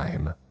last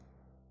time.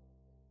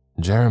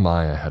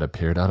 Jeremiah had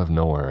appeared out of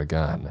nowhere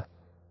again,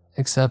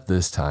 except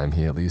this time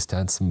he at least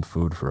had some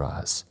food for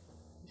us,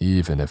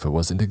 even if it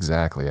wasn't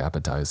exactly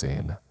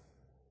appetizing.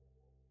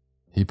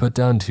 He put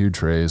down 2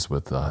 trays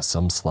with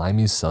some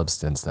slimy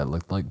substance that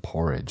looked like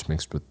porridge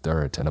mixed with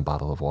dirt and a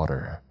bottle of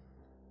water.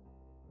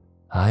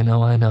 I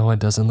know, it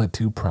doesn't look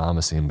too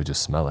promising, but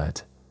just smell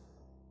it.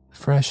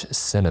 Fresh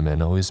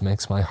cinnamon always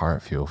makes my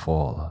heart feel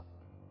full.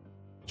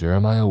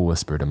 Jeremiah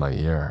whispered in my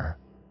ear.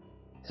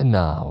 And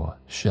now,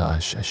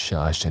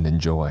 shush, and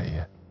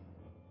enjoy.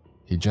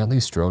 He gently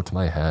stroked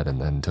my head and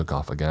then took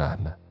off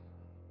again.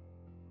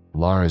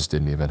 Lars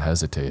didn't even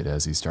hesitate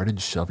as he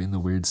started shoving the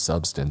weird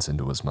substance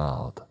into his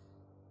mouth.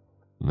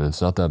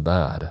 It's not that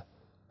bad,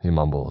 he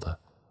mumbled.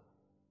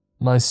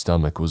 My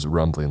stomach was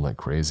rumbling like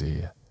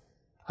crazy.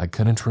 I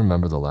couldn't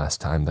remember the last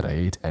time that I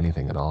ate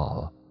anything at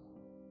all.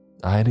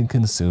 I hadn't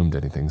consumed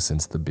anything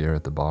since the beer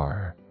at the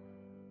bar.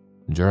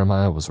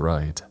 Jeremiah was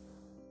right.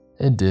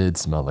 It did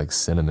smell like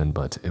cinnamon,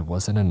 but it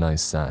wasn't a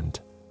nice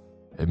scent.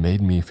 It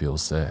made me feel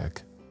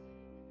sick.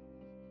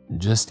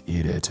 Just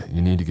eat it,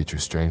 you need to get your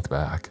strength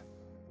back,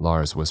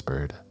 Lars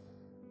whispered.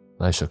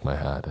 I shook my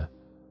head.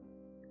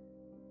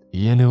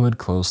 Ian, who had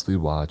closely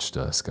watched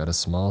us, got a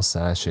small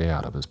sachet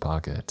out of his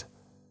pocket.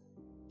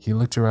 He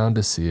looked around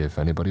to see if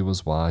anybody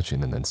was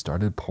watching and then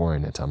started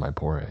pouring it on my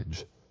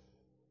porridge.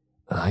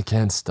 I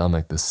can't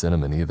stomach the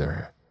cinnamon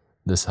either.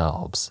 This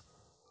helps.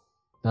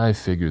 I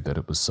figured that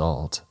it was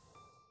salt.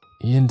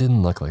 Ian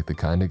didn't look like the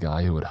kind of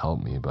guy who would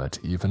help me, but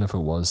even if it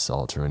was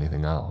salt or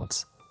anything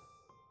else,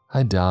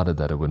 I doubted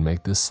that it would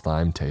make this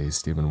slime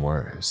taste even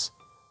worse,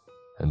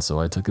 and so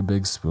I took a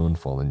big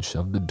spoonful and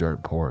shoved the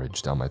dirt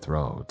porridge down my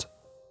throat.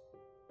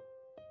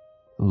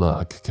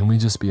 Look, can we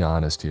just be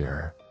honest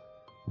here?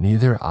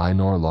 Neither I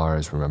nor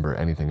Lars remember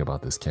anything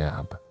about this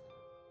camp.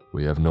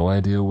 We have no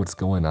idea what's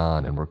going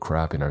on and we're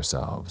crapping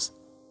ourselves.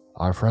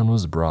 Our friend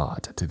was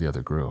brought to the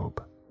other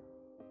group.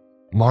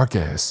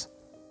 Marcus!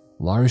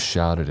 Lars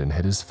shouted and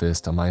hit his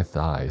fist on my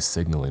thigh,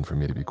 signaling for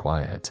me to be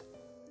quiet.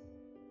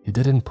 He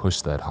didn't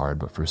push that hard,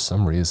 but for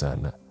some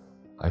reason,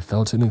 I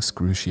felt an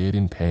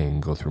excruciating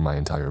pain go through my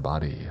entire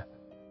body.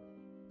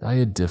 I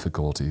had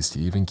difficulties to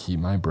even keep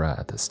my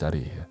breath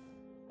steady.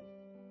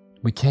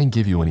 We can't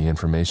give you any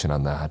information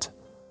on that.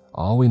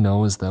 All we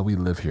know is that we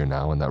live here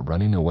now and that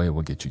running away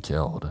will get you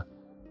killed.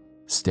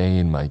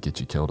 Staying might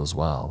get you killed as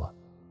well.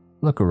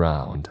 Look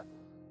around.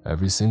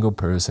 Every single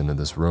person in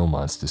this room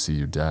wants to see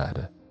you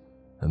dead,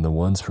 and the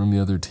ones from the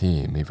other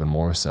team even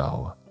more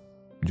so,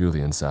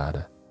 Julian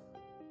said.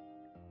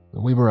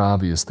 We were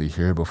obviously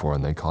here before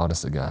and they caught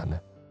us again.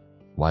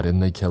 Why didn't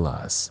they kill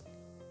us?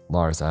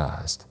 Lars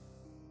asked.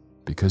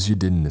 Because you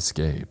didn't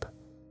escape.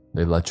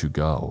 They let you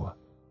go.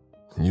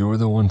 You were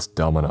the ones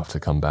dumb enough to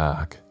come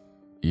back,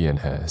 Ian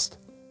hissed.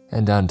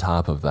 And on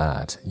top of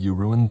that, you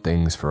ruined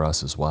things for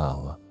us as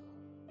well.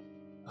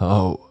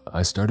 Oh,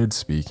 I started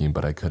speaking,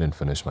 but I couldn't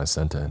finish my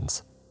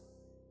sentence.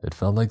 It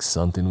felt like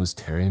something was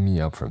tearing me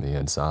up from the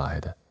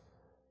inside.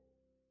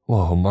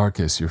 Whoa,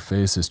 Marcus, your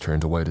face has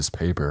turned white as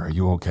paper. Are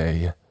you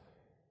okay?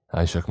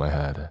 I shook my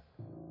head.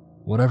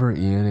 Whatever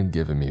Ian had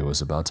given me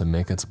was about to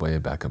make its way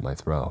back up my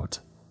throat.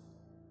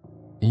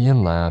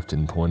 Ian laughed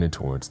and pointed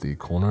towards the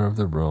corner of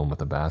the room with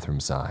the bathroom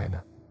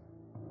sign.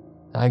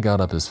 I got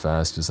up as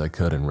fast as I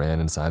could and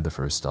ran inside the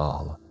first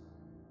stall,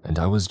 and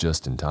I was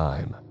just in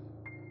time.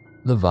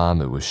 The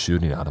vomit was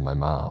shooting out of my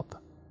mouth.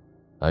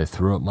 I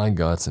threw up my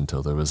guts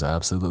until there was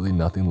absolutely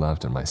nothing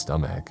left in my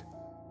stomach.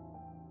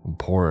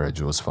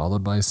 Porridge was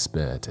followed by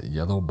spit,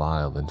 yellow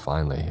bile, and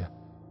finally,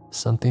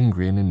 something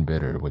green and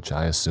bitter, which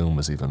I assume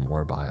was even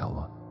more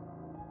bile.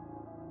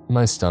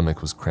 My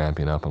stomach was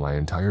cramping up and my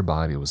entire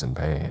body was in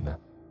pain.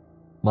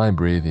 My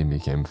breathing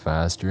became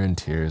faster and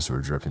tears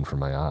were dripping from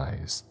my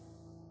eyes.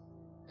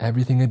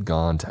 Everything had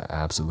gone to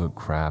absolute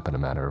crap in a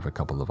matter of a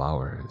couple of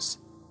hours.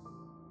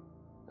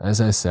 As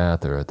I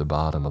sat there at the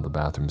bottom of the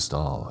bathroom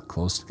stall,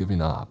 close to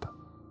giving up,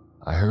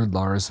 I heard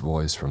Lars'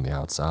 voice from the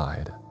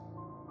outside.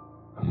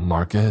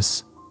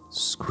 Marcus?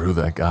 Screw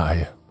that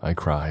guy, I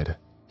cried.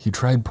 He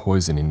tried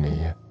poisoning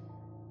me.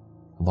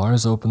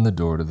 Lars opened the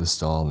door to the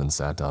stall and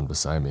sat down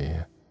beside me.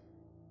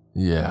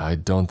 Yeah, I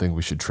don't think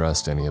we should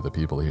trust any of the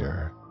people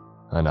here.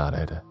 I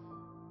nodded.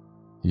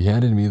 He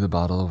handed me the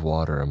bottle of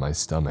water and my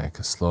stomach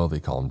slowly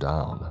calmed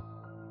down.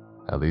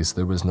 At least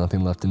there was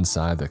nothing left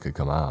inside that could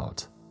come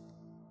out.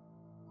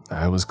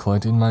 I was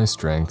collecting my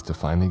strength to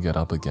finally get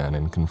up again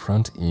and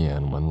confront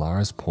Ian when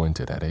Lars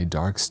pointed at a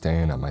dark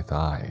stain on my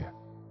thigh.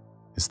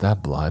 Is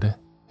that blood?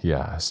 He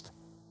asked.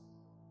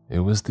 It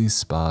was the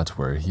spot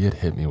where he had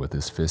hit me with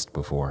his fist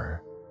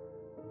before.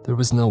 There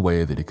was no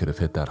way that he could have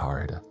hit that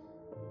hard.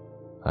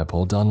 I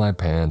pulled down my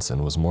pants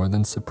and was more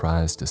than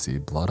surprised to see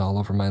blood all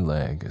over my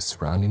leg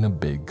surrounding a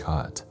big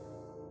cut.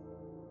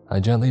 I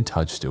gently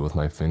touched it with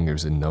my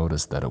fingers and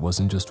noticed that it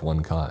wasn't just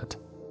one cut.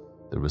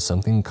 There was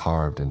something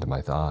carved into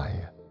my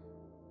thigh.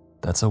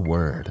 That's a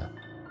word.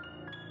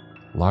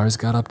 Lars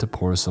got up to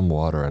pour some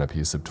water on a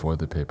piece of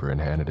toilet paper and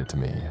handed it to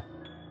me.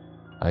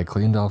 I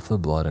cleaned off the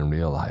blood and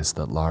realized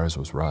that Lars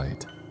was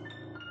right.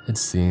 It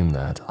seemed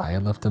that I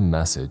had left a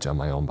message on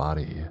my own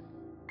body.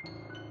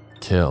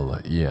 Kill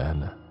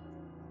Ian.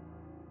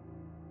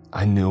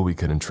 I knew we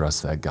couldn't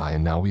trust that guy,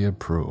 and now we have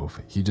proof.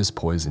 He just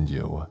poisoned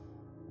you.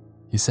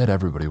 He said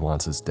everybody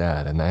wants us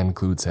dead, and that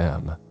includes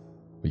him.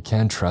 We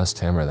can't trust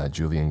him or that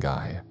Julian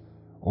guy,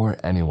 or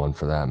anyone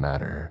for that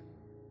matter.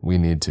 We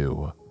need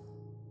to.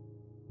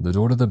 The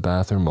door to the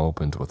bathroom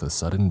opened with a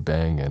sudden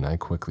bang, and I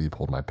quickly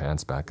pulled my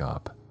pants back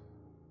up.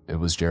 It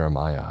was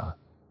Jeremiah.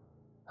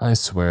 I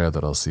swear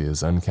that I'll see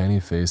his uncanny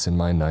face in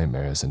my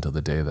nightmares until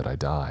the day that I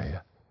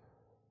die.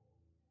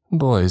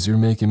 Boys, you're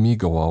making me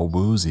go all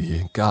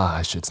woozy.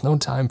 Gosh, it's no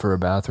time for a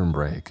bathroom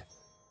break.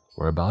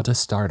 We're about to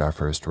start our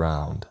first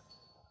round.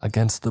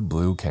 Against the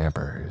blue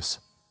campers.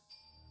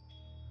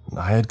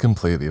 I had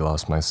completely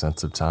lost my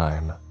sense of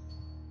time.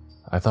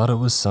 I thought it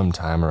was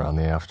sometime around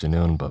the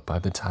afternoon, but by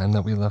the time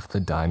that we left the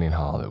dining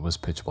hall, it was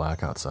pitch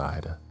black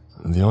outside.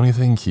 The only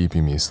thing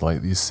keeping me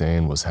slightly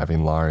sane was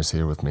having Lars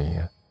here with me.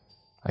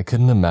 I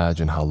couldn't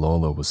imagine how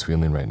Lola was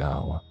feeling right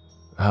now.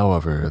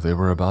 However, they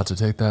were about to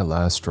take that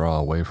last straw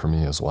away from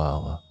me as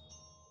well.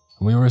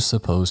 We were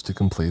supposed to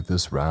complete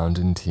this round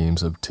in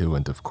teams of 2,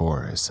 and of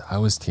course, I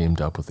was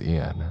teamed up with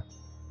Ian.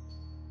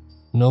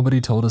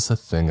 Nobody told us a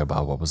thing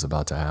about what was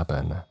about to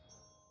happen.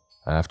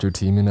 After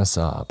teaming us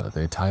up,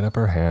 they tied up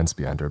our hands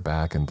behind our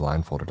back and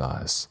blindfolded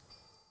us.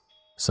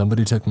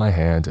 Somebody took my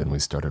hand and we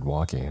started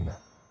walking.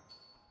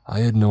 I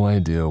had no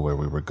idea where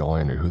we were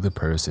going or who the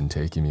person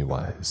taking me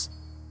was.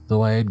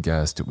 though I had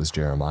guessed it was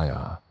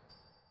Jeremiah.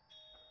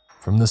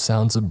 From the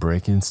sounds of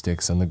breaking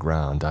sticks on the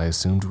ground, I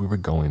assumed we were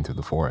going through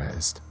the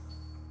forest.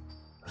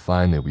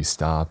 Finally, we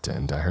stopped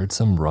and I heard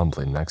some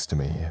rumbling next to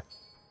me.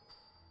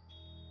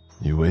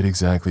 "You wait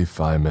exactly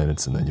 5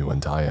 minutes and then you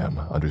untie him,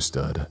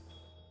 understood?"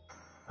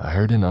 I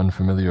heard an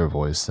unfamiliar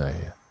voice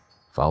say,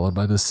 followed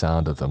by the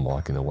sound of them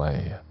walking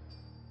away.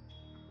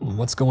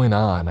 "What's going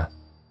on?"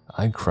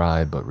 I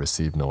cried but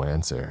received no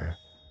answer.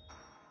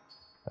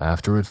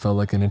 After it felt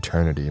like an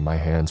eternity, my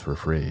hands were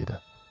freed.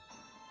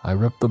 I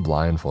ripped the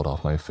blindfold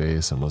off my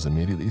face and was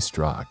immediately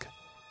struck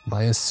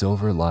by a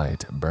silver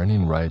light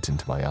burning right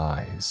into my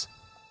eyes.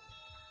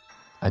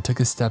 I took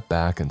a step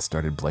back and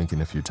started blinking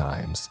a few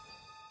times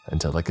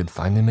until I could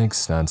finally make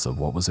sense of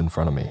what was in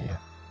front of me.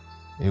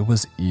 It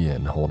was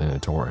Ian holding a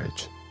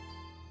torch.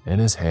 In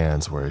his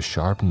hands were a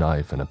sharp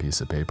knife and a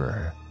piece of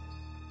paper.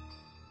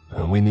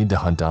 "We need to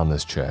hunt down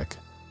this chick,"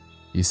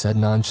 he said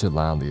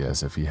nonchalantly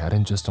as if he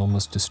hadn't just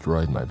almost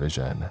destroyed my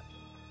vision.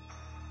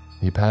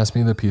 He passed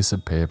me the piece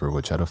of paper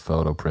which had a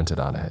photo printed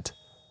on it.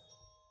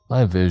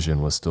 My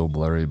vision was still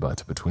blurry,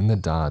 but between the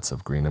dots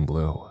of green and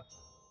blue,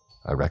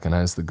 I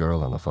recognized the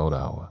girl in the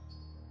photo.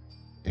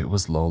 It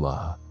was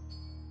Lola,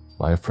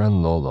 my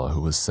friend Lola,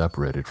 who was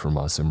separated from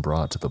us and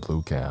brought to the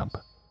blue camp.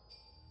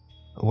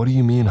 "What do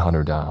you mean, hunt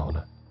her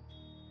down?"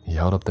 He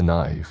held up the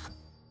knife.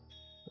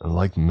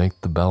 "Like make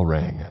the bell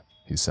ring,"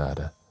 he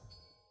said.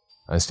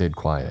 I stayed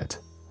quiet.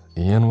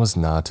 Ian was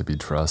not to be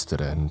trusted,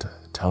 and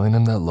telling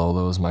him that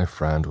Lola was my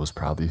friend was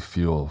probably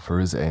fuel for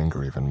his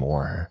anger even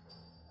more.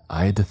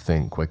 I had to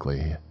think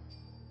quickly.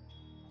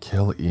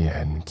 Kill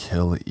Ian,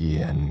 kill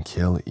Ian,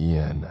 kill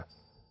Ian.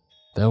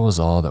 That was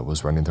all that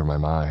was running through my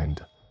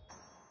mind.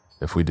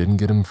 If we didn't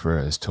get him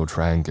first, he'll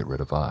try and get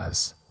rid of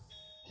us.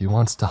 He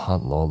wants to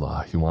hunt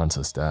Lola, he wants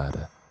us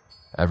dead.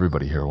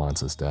 Everybody here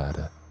wants us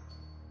dead.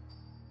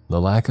 The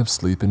lack of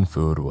sleep and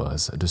food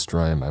was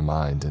destroying my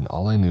mind, and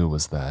all I knew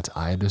was that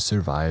I had to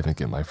survive and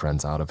get my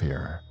friends out of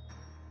here.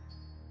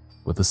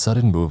 With a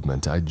sudden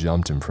movement, I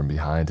jumped him from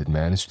behind and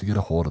managed to get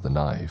a hold of the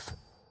knife.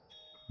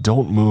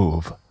 "Don't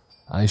move!"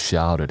 I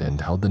shouted and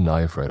held the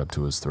knife right up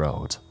to his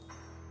throat.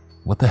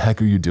 "What the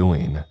heck are you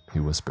doing?" he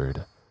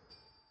whispered.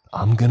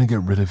 "I'm gonna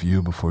get rid of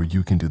you before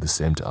you can do the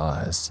same to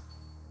us."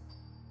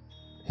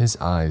 His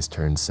eyes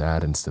turned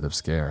sad instead of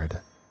scared.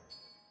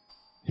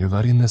 "You're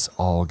letting this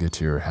all get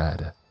to your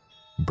head.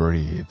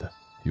 Breathe,"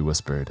 he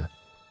whispered.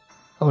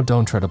 "Oh,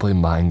 don't try to play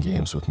mind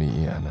games with me,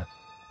 Ian.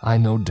 I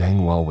know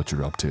dang well what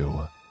you're up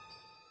to."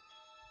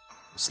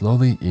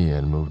 Slowly,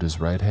 Ian moved his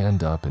right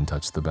hand up and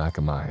touched the back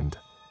of mine.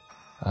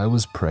 I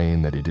was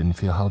praying that he didn't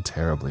feel how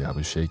terribly I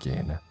was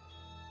shaking.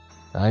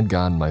 I'd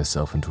gotten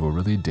myself into a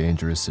really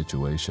dangerous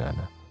situation,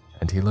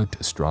 and he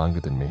looked stronger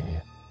than me.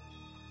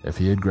 If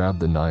he had grabbed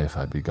the knife,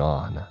 I'd be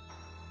gone.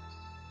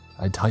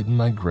 I tightened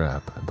my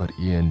grip, but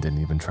Ian didn't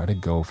even try to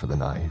go for the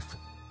knife.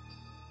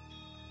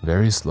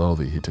 Very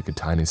slowly, he took a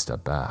tiny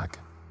step back,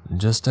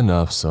 just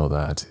enough so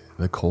that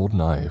the cold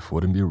knife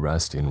wouldn't be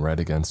resting right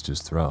against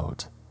his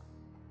throat.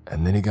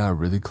 And then he got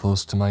really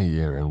close to my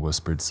ear and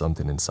whispered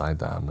something inside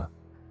them.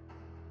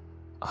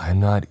 "I'm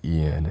not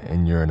Ian,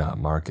 and you're not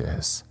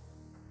Marcus.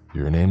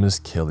 Your name is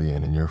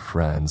Killian, and your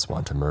friends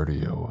want to murder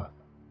you."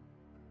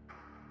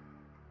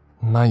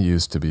 I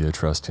used to be a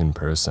trusting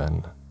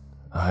person.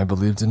 I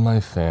believed in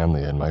my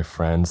family and my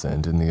friends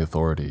and in the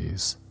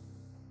authorities.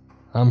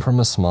 I'm from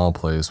a small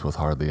place with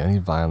hardly any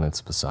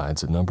violence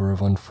besides a number of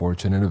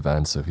unfortunate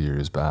events of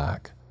years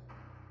back.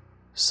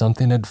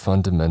 Something had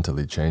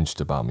fundamentally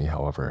changed about me,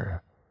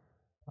 however.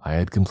 I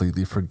had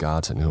completely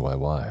forgotten who I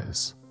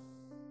was.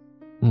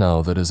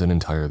 No, that isn't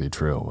entirely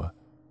true.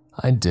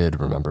 I did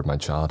remember my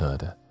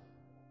childhood.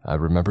 I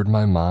remembered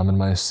my mom and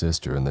my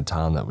sister in the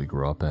town that we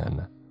grew up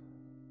in.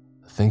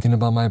 Thinking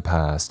about my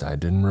past, I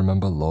didn't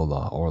remember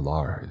Lola or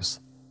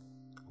Lars.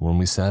 When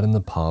we sat in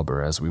the pub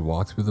or as we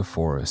walked through the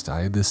forest,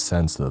 I had this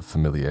sense of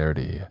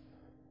familiarity,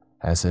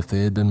 as if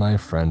they had been my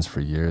friends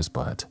for years,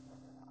 but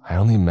I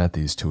only met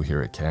these two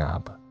here at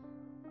camp.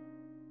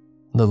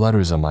 The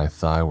letters on my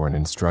thigh weren't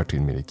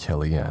instructing me to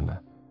kill Ian.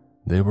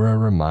 They were a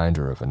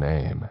reminder of a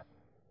name.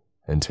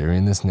 And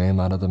hearing this name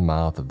out of the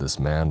mouth of this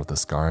man with a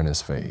scar on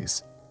his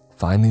face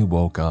finally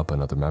woke up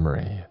another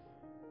memory.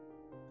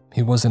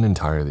 He wasn't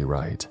entirely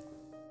right.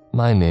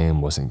 My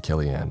name wasn't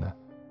Killian.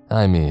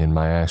 I mean,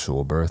 my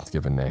actual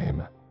birth-given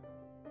name.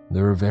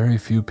 There were very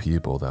few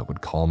people that would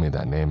call me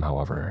that name,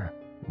 however.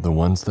 The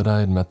ones that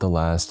I had met the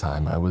last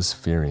time, I was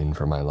fearing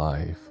for my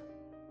life.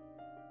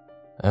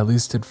 At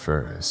least at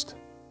first.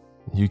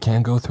 You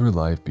can't go through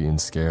life being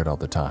scared all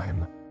the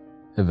time.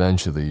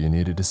 Eventually, you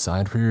need to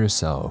decide for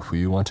yourself who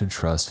you want to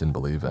trust and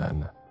believe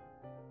in.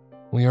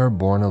 We are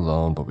born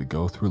alone, but we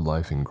go through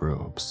life in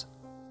groups.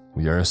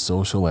 We are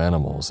social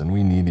animals, and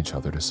we need each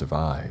other to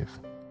survive.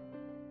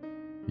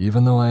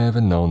 Even though I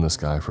haven't known this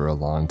guy for a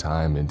long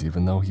time, and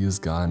even though he has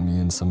gotten me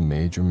in some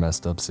major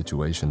messed up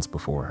situations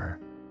before,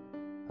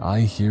 I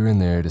here and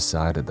there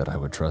decided that I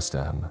would trust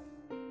him.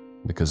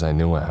 Because I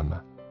knew him.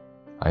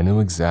 I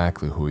knew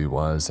exactly who he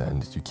was,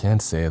 and you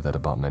can't say that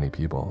about many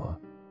people.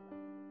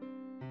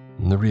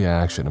 The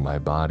reaction in my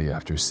body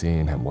after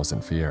seeing him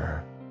wasn't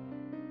fear.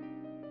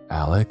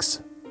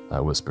 "Alex?"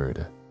 I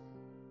whispered.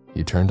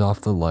 He turned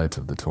off the light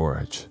of the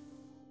torch.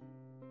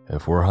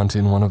 "If we're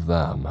hunting one of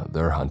them,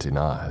 they're hunting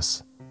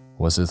us,"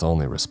 was his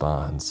only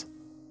response.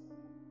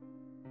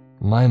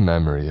 My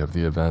memory of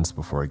the events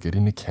before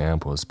getting to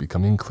camp was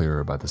becoming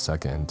clearer by the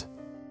second.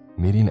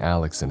 Meeting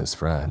Alex and his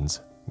friends,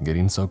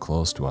 getting so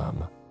close to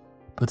him,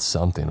 but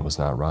something was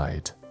not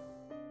right.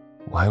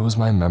 Why was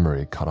my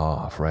memory cut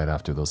off right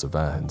after those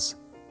events?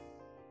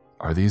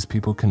 "Are these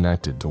people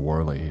connected to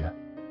Worley?"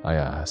 I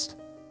asked.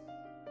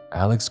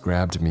 Alex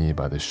grabbed me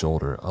by the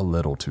shoulder a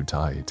little too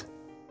tight.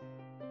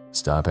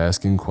 "Stop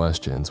asking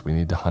questions, we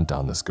need to hunt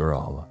down this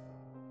girl."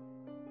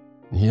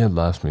 He had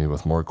left me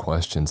with more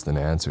questions than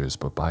answers,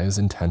 but by his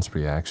intense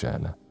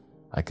reaction,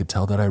 I could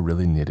tell that I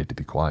really needed to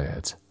be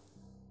quiet.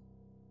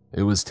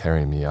 It was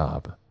tearing me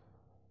up.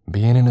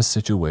 Being in a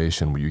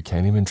situation where you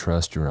can't even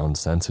trust your own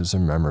senses or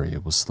memory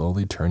was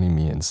slowly turning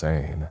me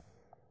insane.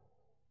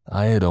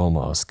 I had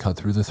almost cut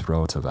through the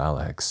throat of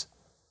Alex.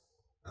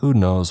 Who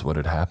knows what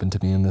had happened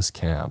to me in this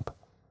camp,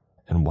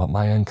 and what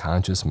my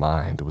unconscious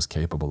mind was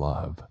capable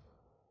of.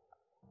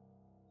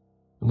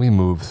 We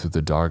moved through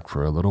the dark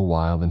for a little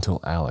while until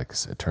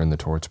Alex turned the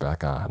torch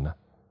back on.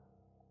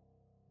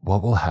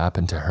 "What will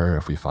happen to her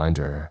if we find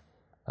her?"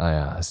 I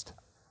asked.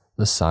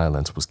 The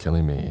silence was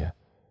killing me.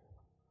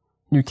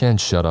 "You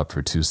can't shut up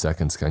for 2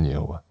 seconds, can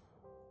you?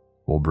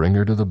 We'll bring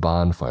her to the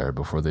bonfire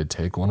before they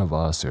take one of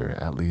us, or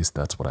at least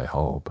that's what I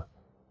hope.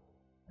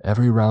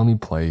 Every round we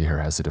play here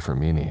has a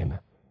different meaning.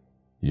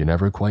 You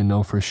never quite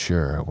know for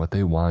sure what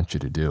they want you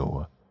to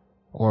do.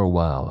 Or,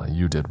 well,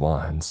 you did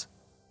once.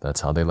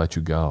 That's how they let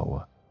you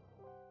go.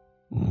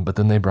 But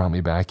then they brought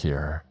me back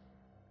here."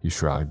 He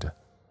shrugged.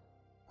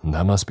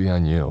 "That must be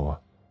on you.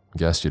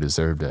 Guess you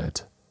deserved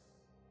it."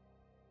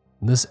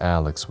 This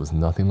Alex was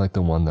nothing like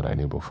the one that I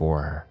knew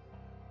before.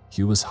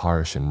 He was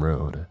harsh and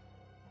rude.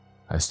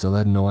 I still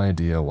had no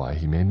idea why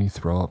he made me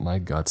throw up my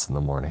guts in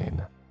the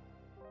morning.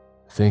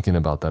 Thinking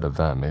about that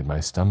event made my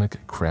stomach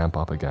cramp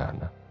up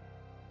again.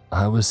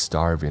 I was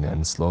starving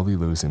and slowly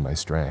losing my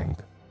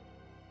strength.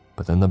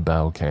 But then the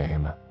bell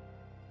came.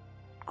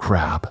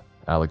 "Crap,"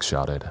 Alex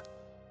shouted,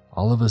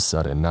 all of a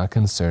sudden not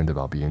concerned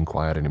about being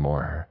quiet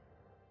anymore.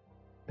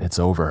 "It's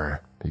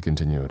over," he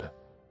continued.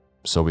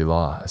 "So we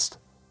lost.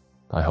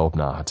 I hope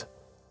not.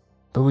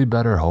 But we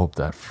better hope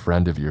that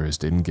friend of yours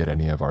didn't get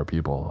any of our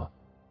people."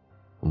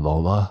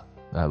 "Lola?"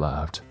 I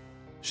laughed.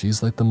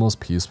 "She's like the most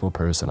peaceful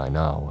person I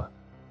know."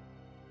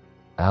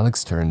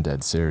 Alex turned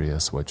dead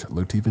serious, which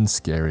looked even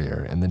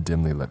scarier in the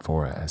dimly lit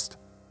forest.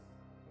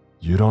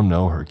 "You don't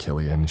know her,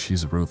 Killian.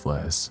 She's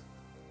ruthless.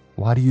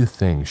 Why do you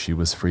think she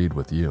was freed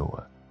with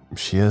you?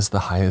 She has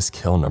the highest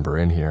kill number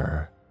in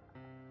here."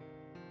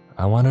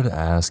 I wanted to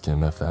ask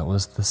him if that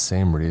was the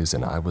same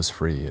reason I was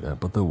freed,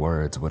 but the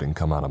words wouldn't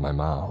come out of my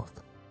mouth.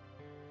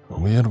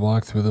 We had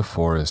walked through the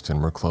forest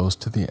and were close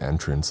to the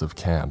entrance of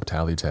Camp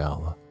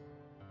Tallytale.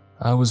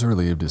 I was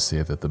relieved to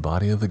see that the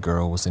body of the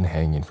girl wasn't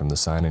hanging from the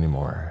sign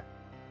anymore.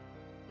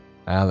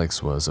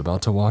 Alex was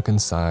about to walk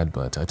inside,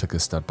 but I took a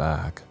step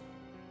back.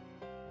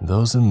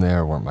 Those in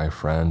there weren't my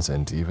friends,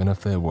 and even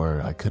if they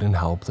were, I couldn't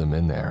help them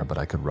in there, but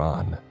I could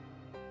run.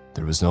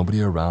 There was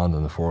nobody around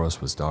and the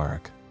forest was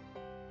dark.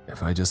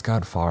 If I just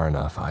got far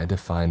enough, I had to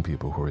find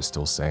people who were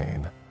still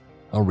sane.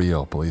 A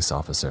real police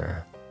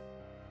officer.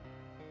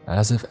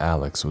 As if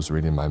Alex was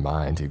reading my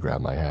mind, he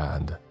grabbed my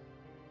hand.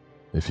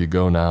 "If you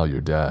go now,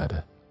 you're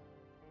dead."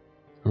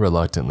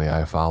 Reluctantly,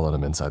 I followed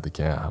him inside the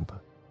camp.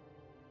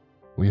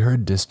 We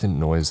heard distant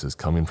noises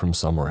coming from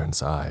somewhere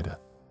inside.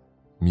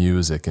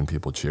 Music and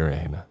people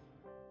cheering.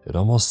 It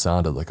almost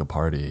sounded like a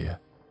party.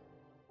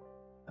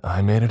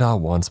 I made it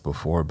out once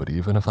before, but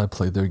even if I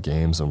played their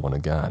games and won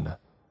again,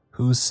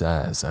 who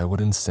says I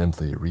wouldn't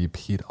simply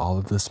repeat all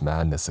of this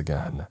madness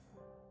again?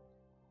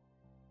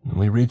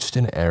 We reached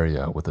an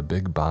area with a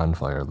big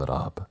bonfire lit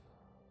up.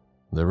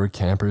 There were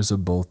campers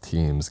of both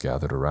teams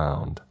gathered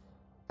around,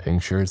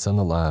 pink shirts on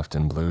the left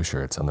and blue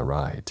shirts on the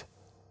right.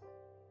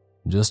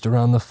 Just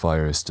around the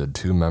fire stood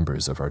 2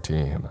 members of our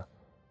team.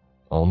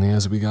 Only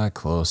as we got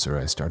closer,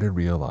 I started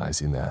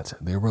realizing that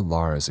they were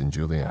Lars and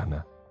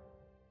Julian.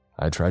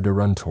 I tried to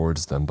run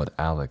towards them, but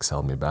Alex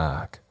held me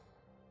back.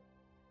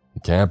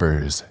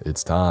 "Campers,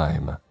 it's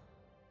time."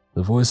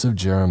 The voice of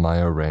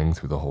Jeremiah rang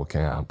through the whole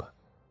camp.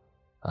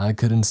 I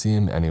couldn't see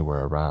him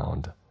anywhere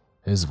around.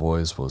 His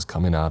voice was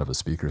coming out of a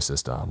speaker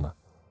system.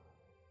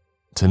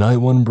 "Tonight,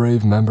 one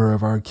brave member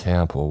of our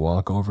camp will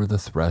walk over the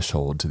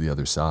threshold to the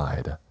other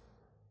side."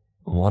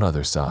 "What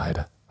other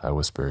side?" I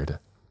whispered.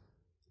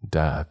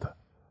 "Death."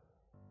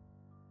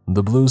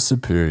 "The Blue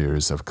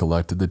Superiors have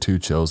collected the 2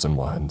 chosen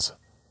ones.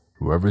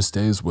 Whoever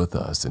stays with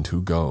us and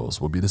who goes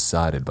will be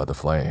decided by the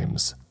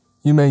flames.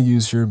 You may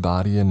use your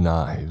body and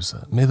knives.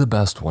 May the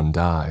best one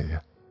die."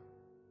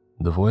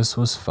 The voice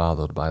was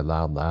followed by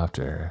loud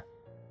laughter.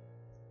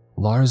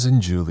 Lars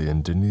and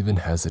Julian didn't even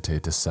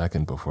hesitate a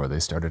second before they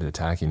started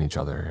attacking each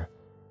other.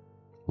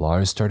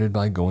 Lars started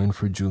by going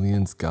for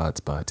Julian's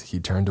guts, but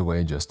he turned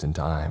away just in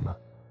time.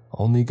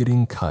 only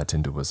getting cut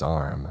into his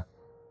arm,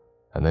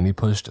 and then he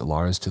pushed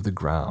Lars to the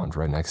ground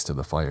right next to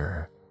the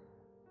fire.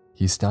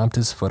 He stomped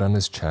his foot on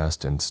his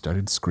chest and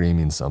started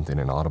screaming something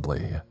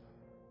inaudibly.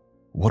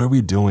 "What are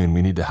we doing?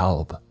 We need to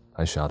help,"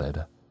 I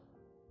shouted.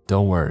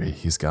 "Don't worry,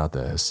 he's got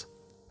this,"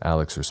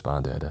 Alex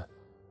responded,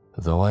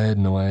 though I had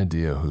no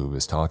idea who he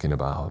was talking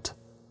about.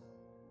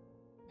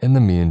 In the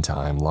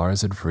meantime,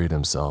 Lars had freed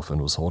himself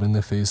and was holding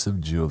the face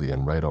of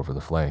Julian right over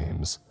the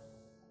flames.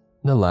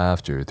 The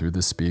laughter through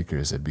the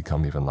speakers had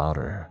become even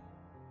louder.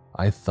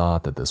 I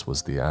thought that this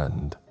was the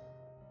end.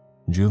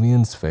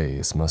 Julian's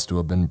face must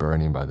have been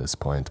burning by this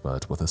point,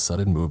 but with a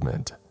sudden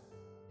movement,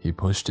 he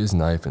pushed his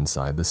knife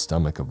inside the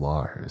stomach of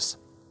Lars.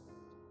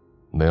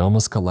 They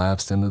almost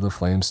collapsed into the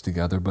flames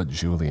together, but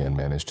Julian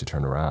managed to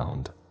turn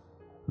around,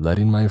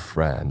 letting my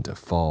friend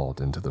fall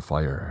into the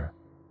fire.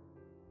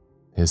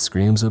 His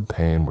screams of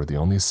pain were the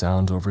only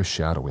sound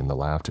overshadowing the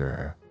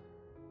laughter.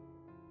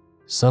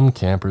 Some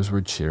campers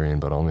were cheering,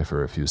 but only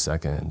for a few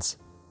seconds,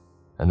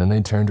 and then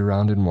they turned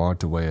around and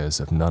walked away as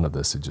if none of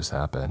this had just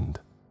happened.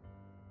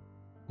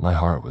 My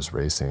heart was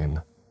racing.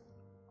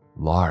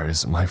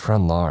 Lars, my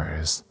friend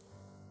Lars.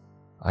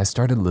 I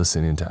started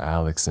listening to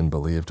Alex and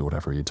believed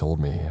whatever he told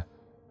me,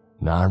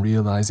 not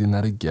realizing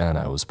that again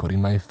I was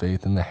putting my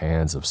faith in the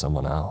hands of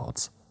someone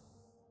else.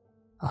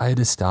 I had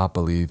to stop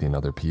believing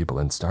other people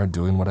and start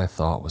doing what I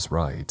thought was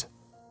right.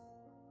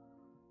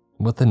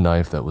 With the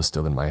knife that was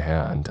still in my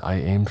hand, I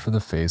aimed for the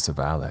face of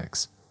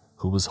Alex,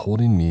 who was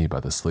holding me by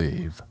the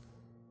sleeve.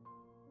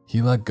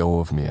 He let go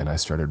of me and I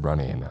started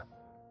running,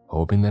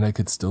 hoping that I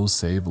could still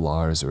save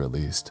Lars or at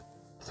least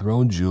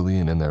throw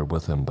Julian in there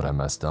with him, but I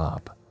messed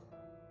up.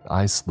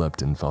 I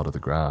slipped and fell to the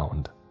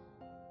ground.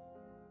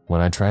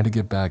 When I tried to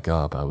get back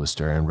up, I was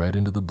staring right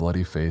into the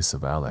bloody face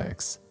of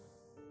Alex.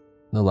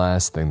 The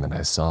last thing that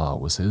I saw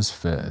was his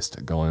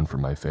fist going for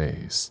my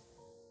face,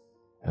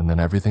 and then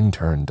everything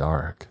turned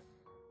dark.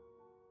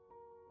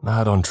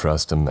 I don't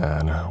trust him,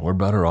 man. We're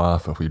better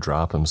off if we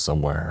drop him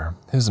somewhere.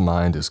 His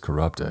mind is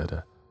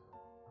corrupted.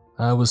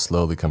 I was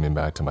slowly coming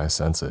back to my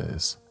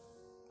senses.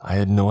 I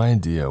had no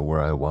idea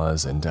where I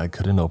was and I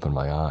couldn't open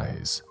my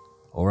eyes.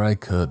 Or I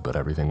could, but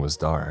everything was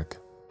dark.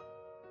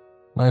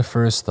 My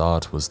first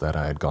thought was that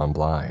I had gone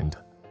blind.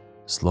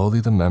 Slowly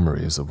the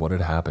memories of what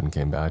had happened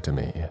came back to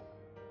me.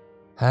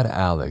 Had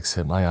Alex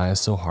hit my eyes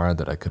so hard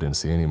that I couldn't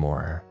see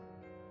anymore?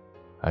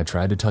 I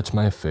tried to touch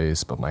my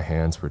face, but my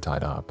hands were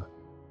tied up.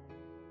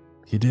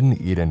 He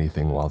didn't eat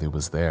anything while he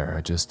was there,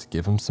 just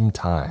give him some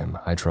time,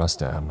 I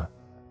trust him.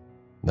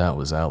 That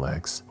was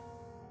Alex.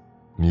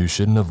 You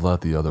shouldn't have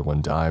let the other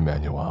one die,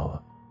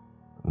 Manuel.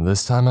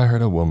 This time I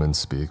heard a woman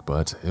speak,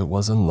 but it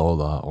wasn't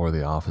Lola or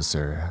the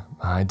officer.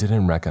 I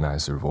didn't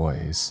recognize her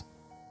voice.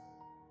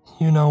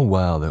 You know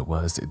well it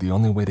was the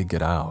only way to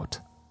get out.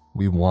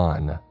 We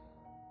won.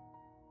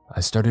 I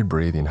started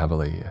breathing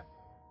heavily.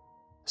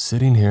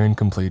 Sitting here in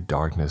complete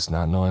darkness,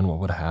 not knowing what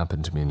would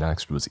happen to me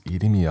next, was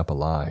eating me up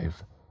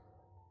alive.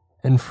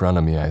 In front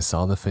of me, I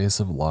saw the face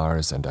of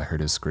Lars and I heard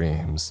his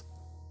screams.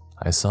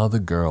 I saw the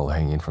girl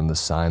hanging from the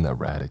sign that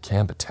read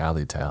Camp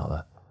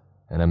Tallytale,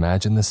 and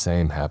imagined the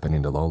same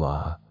happening to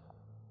Lola.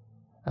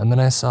 And then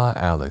I saw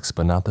Alex,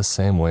 but not the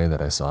same way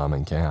that I saw him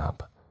in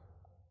camp.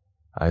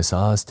 I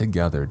saw us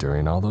together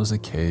during all those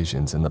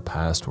occasions in the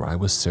past where I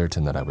was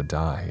certain that I would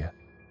die.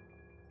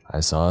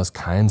 I saw his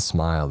kind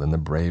smile and the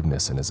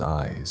braveness in his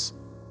eyes.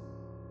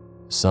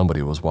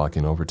 Somebody was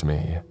walking over to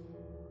me.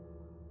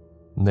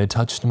 They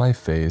touched my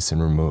face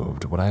and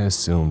removed what I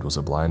assumed was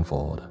a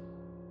blindfold.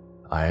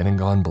 I hadn't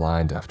gone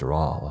blind after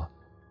all.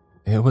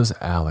 It was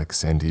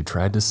Alex and he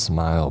tried to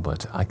smile,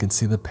 but I could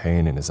see the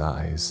pain in his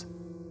eyes.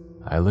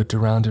 I looked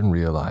around and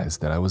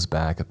realized that I was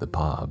back at the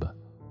pub.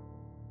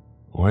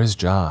 "Where's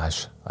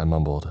Josh?" I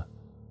mumbled.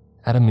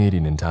 "At a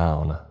meeting in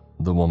town,"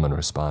 the woman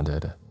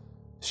responded.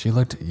 She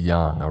looked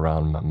young,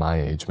 around my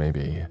age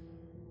maybe.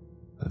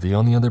 The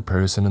only other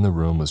person in the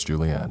room was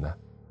Julian.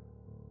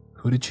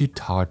 Who did she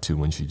talk to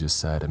when she just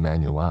said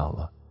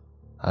Emmanuel?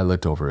 I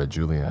looked over at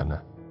Julian.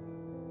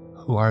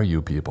 "Who are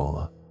you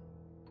people?"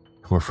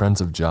 "We're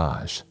friends of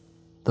Josh,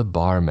 the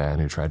barman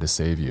who tried to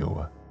save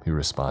you," he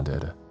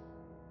responded.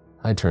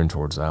 I turned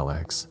towards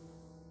Alex.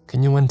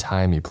 "Can you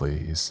untie me,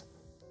 please?"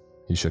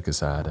 He shook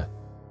his head.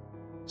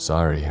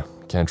 "Sorry,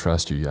 can't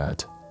trust you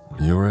yet.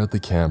 You were at the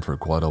camp for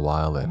quite a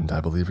while and I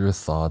believe your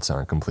thoughts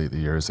aren't completely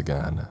yours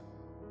again."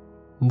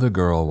 The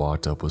girl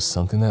walked up with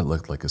something that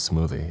looked like a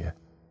smoothie.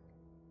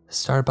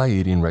 "Start by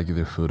eating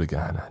regular food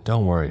again.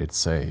 Don't worry, it's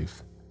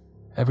safe.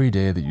 Every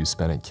day that you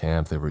spent at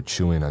camp, they were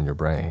chewing on your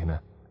brain.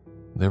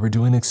 They were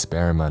doing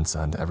experiments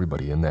on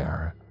everybody in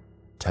there,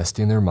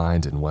 testing their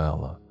mind and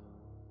will,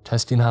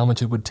 testing how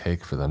much it would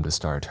take for them to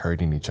start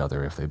hurting each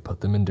other if they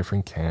put them in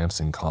different camps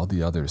and called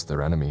the others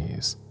their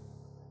enemies.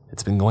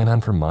 It's been going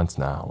on for months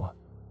now.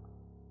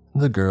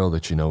 The girl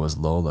that you know as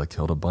Lola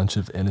killed a bunch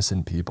of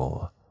innocent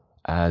people,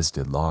 as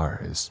did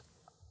Lars."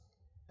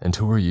 "And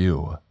who are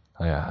you?"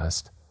 I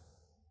asked.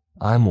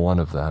 "I'm one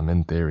of them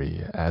in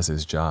theory, as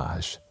is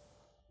Josh.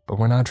 But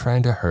we're not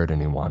trying to hurt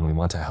anyone, we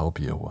want to help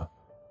you."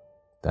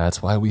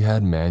 That's why we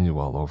had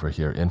Manuel over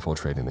here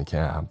infiltrating the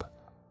camp.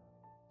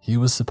 He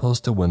was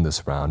supposed to win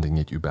this round and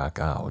get you back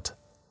out.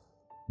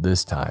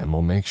 This time,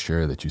 we'll make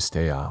sure that you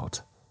stay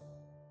out.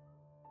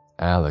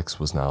 Alex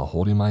was now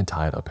holding my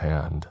tied-up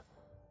hand.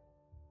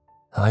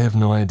 I have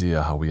no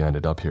idea how we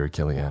ended up here,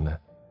 Killian.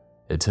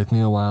 It took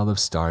me a while of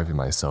starving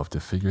myself to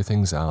figure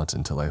things out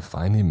until I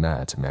finally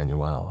met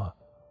Manuel.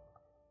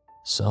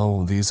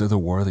 So, these are the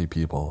Worthy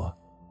people.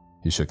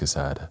 He shook his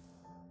head.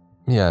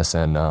 Yes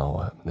and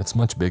no, it's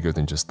much bigger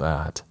than just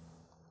that.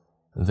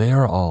 They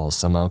are all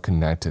somehow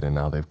connected and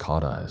now they've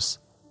caught us.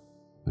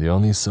 The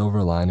only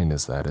silver lining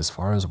is that, as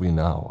far as we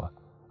know,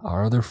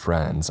 our other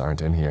friends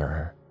aren't in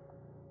here.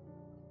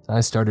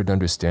 I started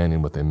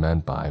understanding what they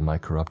meant by my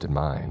corrupted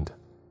mind.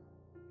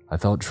 I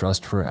felt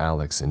trust for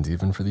Alex and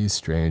even for these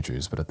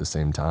strangers, but at the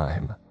same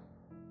time,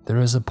 there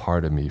is a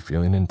part of me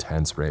feeling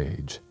intense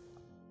rage.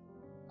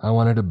 I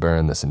wanted to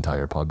burn this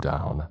entire pub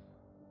down,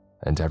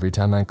 and every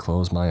time I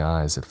closed my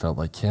eyes, it felt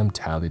like Camp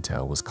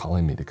Tallytail was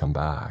calling me to come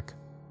back.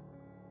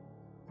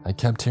 I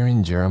kept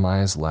hearing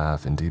Jeremiah's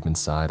laugh, and deep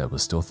inside I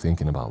was still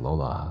thinking about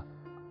Lola.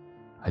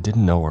 I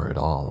didn't know her at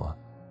all.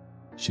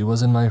 She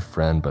wasn't my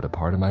friend, but a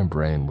part of my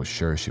brain was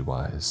sure she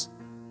was.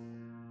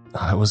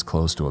 I was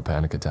close to a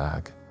panic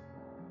attack.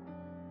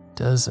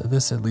 Does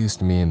this at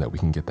least mean that we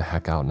can get the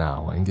heck out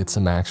now and get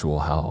some actual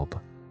help?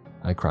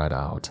 I cried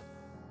out.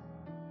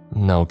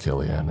 No,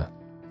 Killian.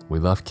 We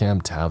left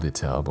Camp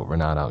Tallytail, but we're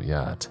not out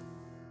yet.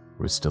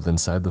 We're still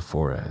inside the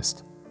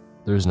forest.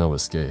 There's no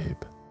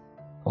escape.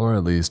 Or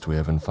at least we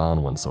haven't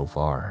found one so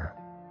far.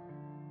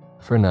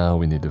 For now,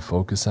 we need to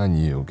focus on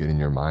you getting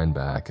your mind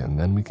back, and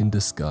then we can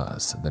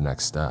discuss the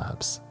next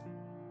steps.